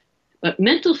mind. But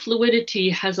mental fluidity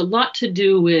has a lot to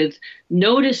do with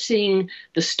noticing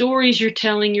the stories you're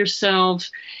telling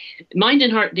yourselves. Mind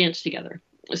and heart dance together.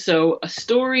 So a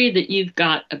story that you've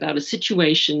got about a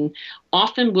situation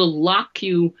often will lock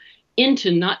you into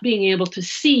not being able to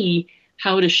see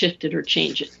how to shift it or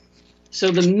change it. So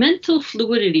the mental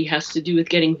fluidity has to do with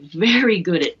getting very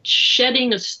good at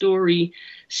shedding a story,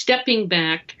 stepping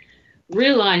back,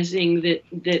 realizing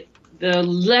that the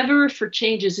lever for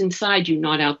change is inside you,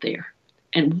 not out there.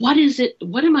 And what is it?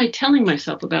 What am I telling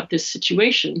myself about this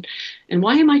situation? And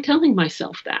why am I telling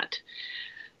myself that?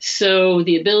 So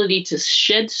the ability to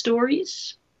shed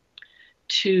stories,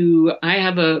 I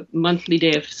have a monthly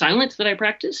day of silence that I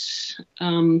practice,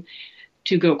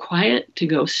 to go quiet, to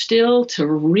go still, to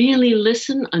really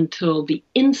listen until the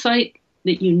insight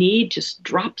that you need just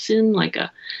drops in like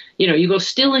you go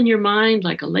still in your mind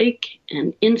like a lake,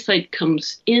 and insight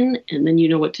comes in, and then you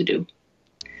know what to do.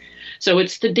 So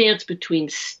it's the dance between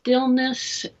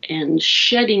stillness and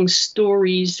shedding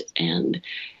stories and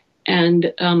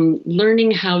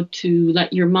learning how to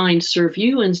let your mind serve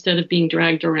you instead of being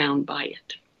dragged around by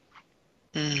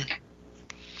it.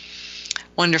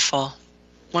 Wonderful.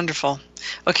 Wonderful.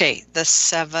 Okay, the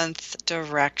seventh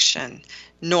direction,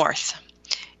 north.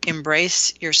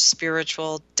 Embrace your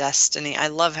spiritual destiny. I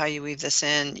love how you weave this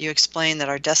in. You explain that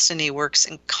our destiny works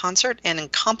in concert and in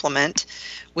complement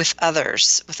with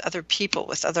others, with other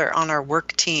people, on our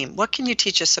work team. What can you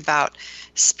teach us about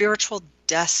spiritual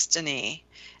destiny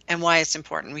and why it's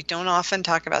important. We don't often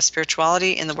talk about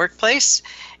spirituality in the workplace,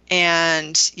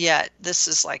 and yet this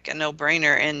is like a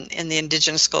no-brainer in the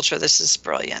indigenous culture. This is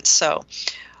brilliant. So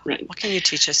right. What can you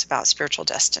teach us about spiritual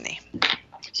destiny?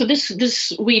 So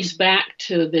this weaves back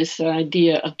to this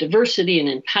idea of diversity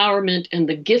and empowerment, and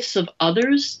the gifts of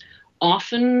others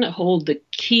often hold the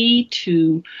key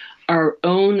to our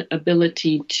own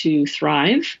ability to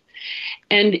thrive.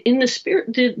 And in the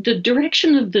spirit, the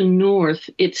direction of the North,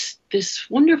 it's this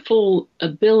wonderful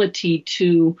ability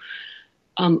to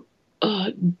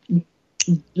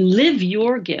live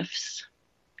your gifts,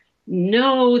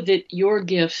 know that your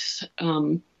gifts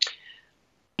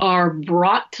are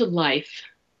brought to life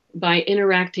by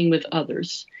interacting with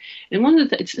others. And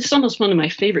it's almost one of my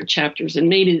favorite chapters, and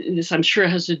maybe this, I'm sure,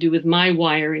 has to do with my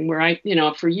wiring, where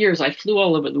for years I flew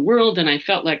all over the world and I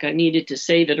felt like I needed to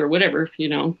save it or whatever,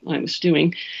 I was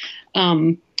doing.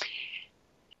 And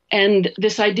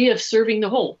this idea of serving the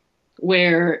whole,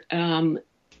 where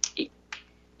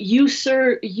you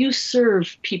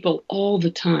serve people all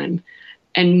the time,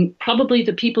 and probably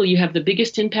the people you have the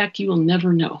biggest impact you will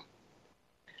never know,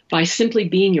 by simply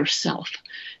being yourself.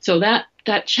 So that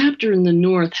chapter in the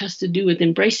North has to do with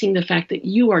embracing the fact that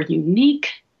you are unique.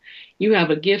 You have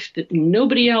a gift that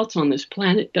nobody else on this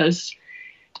planet does.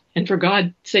 And for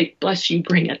God's sake, bless you,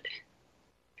 bring it.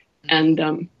 And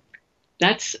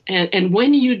and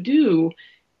when you do,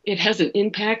 it has an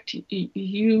impact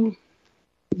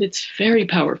that's very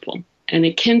powerful. And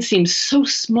it can seem so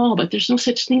small, but there's no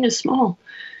such thing as small.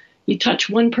 You touch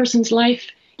one person's life,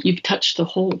 you've touched the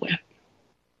whole web.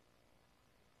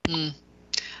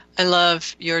 I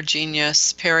love your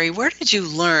genius, Perry. Where did you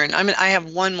learn? I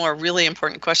have one more really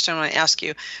important question I want to ask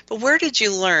you, but where did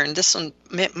you learn? This one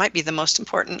might be the most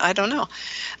important. I don't know.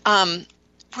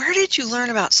 Where did you learn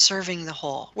about serving the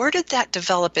whole? Where did that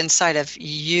develop inside of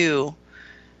you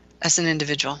as an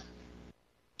individual?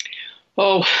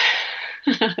 Oh,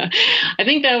 I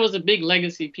think that was a big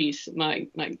legacy piece. My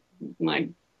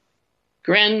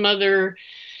grandmother,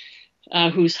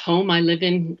 whose home I live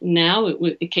in now,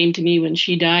 it came to me when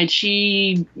she died.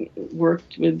 She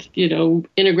worked with,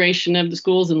 integration of the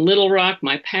schools in Little Rock.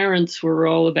 My parents were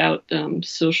all about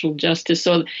social justice.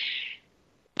 So,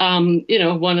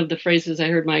 one of the phrases I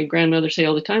heard my grandmother say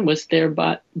all the time was, "There,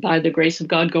 but by the grace of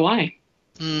God go I."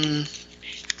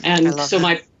 And so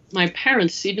my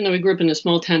parents, even though we grew up in a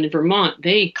small town in Vermont,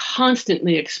 they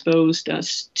constantly exposed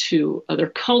us to other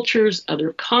cultures,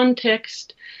 other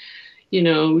contexts,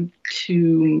 and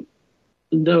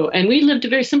we lived a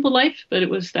very simple life, but it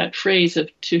was that phrase of,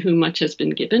 to whom much has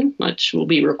been given, much will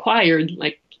be required.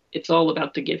 Like, it's all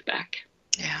about the give back.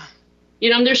 Yeah.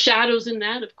 There's shadows in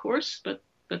that, of course, but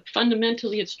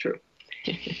fundamentally it's true.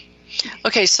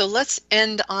 Okay, so let's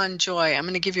end on joy. I'm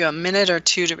going to give you a minute or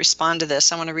two to respond to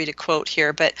this. I want to read a quote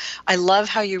here, but I love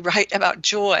how you write about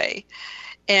joy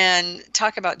and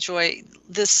talk about joy.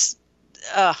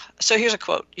 So here's a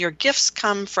quote. Your gifts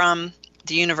come from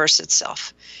the universe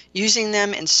itself. Using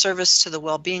them in service to the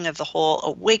well-being of the whole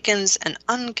awakens an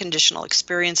unconditional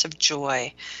experience of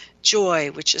joy. Joy,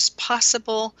 which is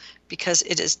possible because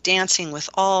it is dancing with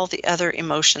all the other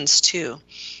emotions too.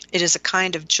 It is a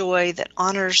kind of joy that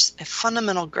honors a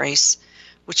fundamental grace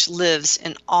which lives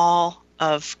in all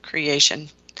of creation.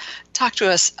 Talk to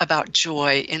us about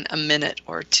joy in a minute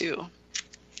or two.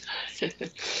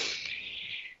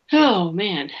 Oh,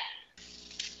 man.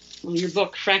 Well, your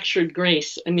book, Fractured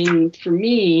Grace. For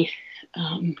me,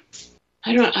 I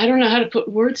don't know how to put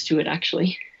words to it,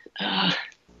 actually,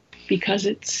 because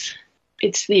it's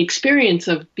the experience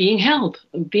of being held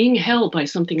by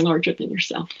something larger than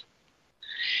yourself.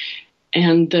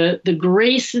 And the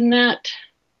grace in that,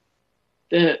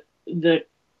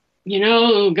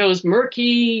 goes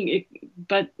murky,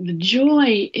 but the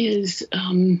joy is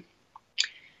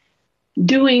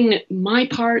doing my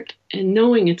part and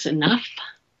knowing it's enough.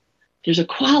 There's a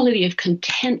quality of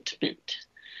contentment.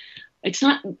 It's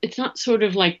not sort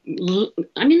of like, there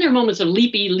are moments of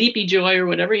leapy joy or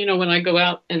whatever, when I go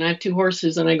out and I have 2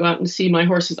 horses and I go out and see my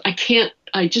horses, a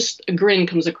grin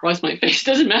comes across my face.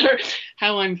 Doesn't matter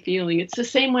how I'm feeling. It's the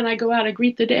same when I go out, I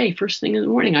greet the day. First thing in the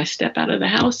morning, I step out of the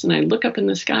house and I look up in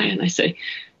the sky and I say,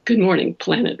 "Good morning,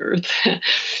 planet Earth."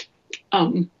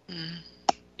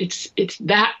 It's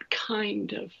that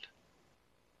kind of,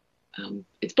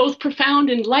 it's both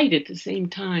profound and light at the same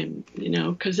time,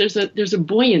 because there's a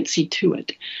buoyancy to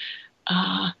it.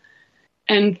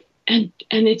 And And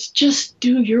it's just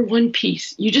do your one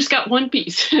piece. You just got one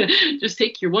piece. Just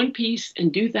take your one piece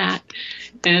and do that.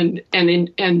 And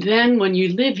then when you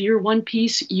live your one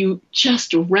piece, you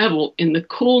just revel in the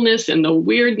coolness and the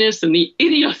weirdness and the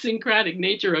idiosyncratic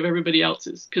nature of everybody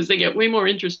else's, because they get way more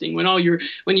interesting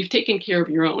when you've taken care of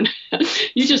your own.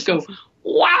 You just go,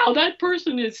 wow, that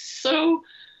person is so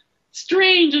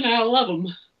strange and I love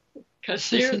them, because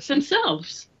they're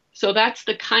themselves. So that's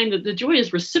the joy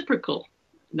is reciprocal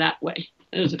that way.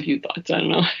 There's a few thoughts, I don't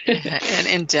know. And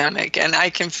endemic, and I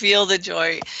can feel the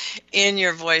joy in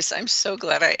your voice. I'm so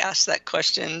glad I asked that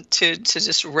question to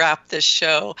just wrap this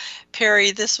show.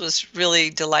 Perry, this was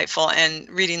really delightful, and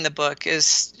reading the book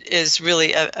is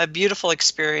really a beautiful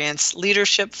experience.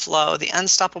 Leadership Flow, The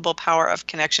Unstoppable Power of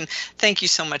Connection. Thank you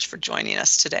so much for joining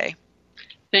us today.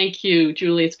 Thank you,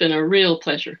 Julie. It's been a real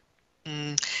pleasure.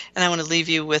 And I want to leave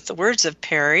you with the words of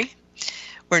Perry.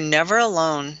 We're never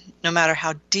alone, no matter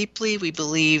how deeply we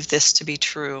believe this to be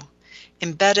true.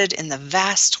 Embedded in the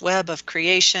vast web of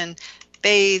creation,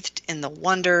 bathed in the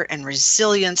wonder and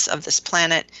resilience of this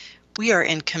planet, we are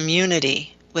in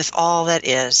community with all that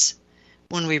is.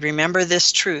 When we remember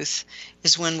this truth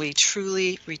is when we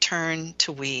truly return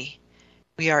to we.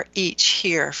 We are each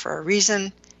here for a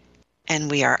reason,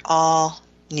 and we are all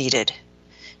needed.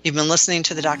 You've been listening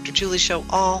to the Dr. Julie Show,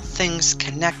 All Things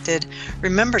Connected.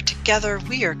 Remember, together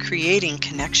we are creating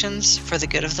connections for the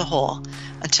good of the whole.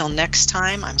 Until next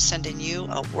time, I'm sending you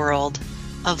a world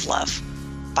of love.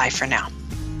 Bye for now.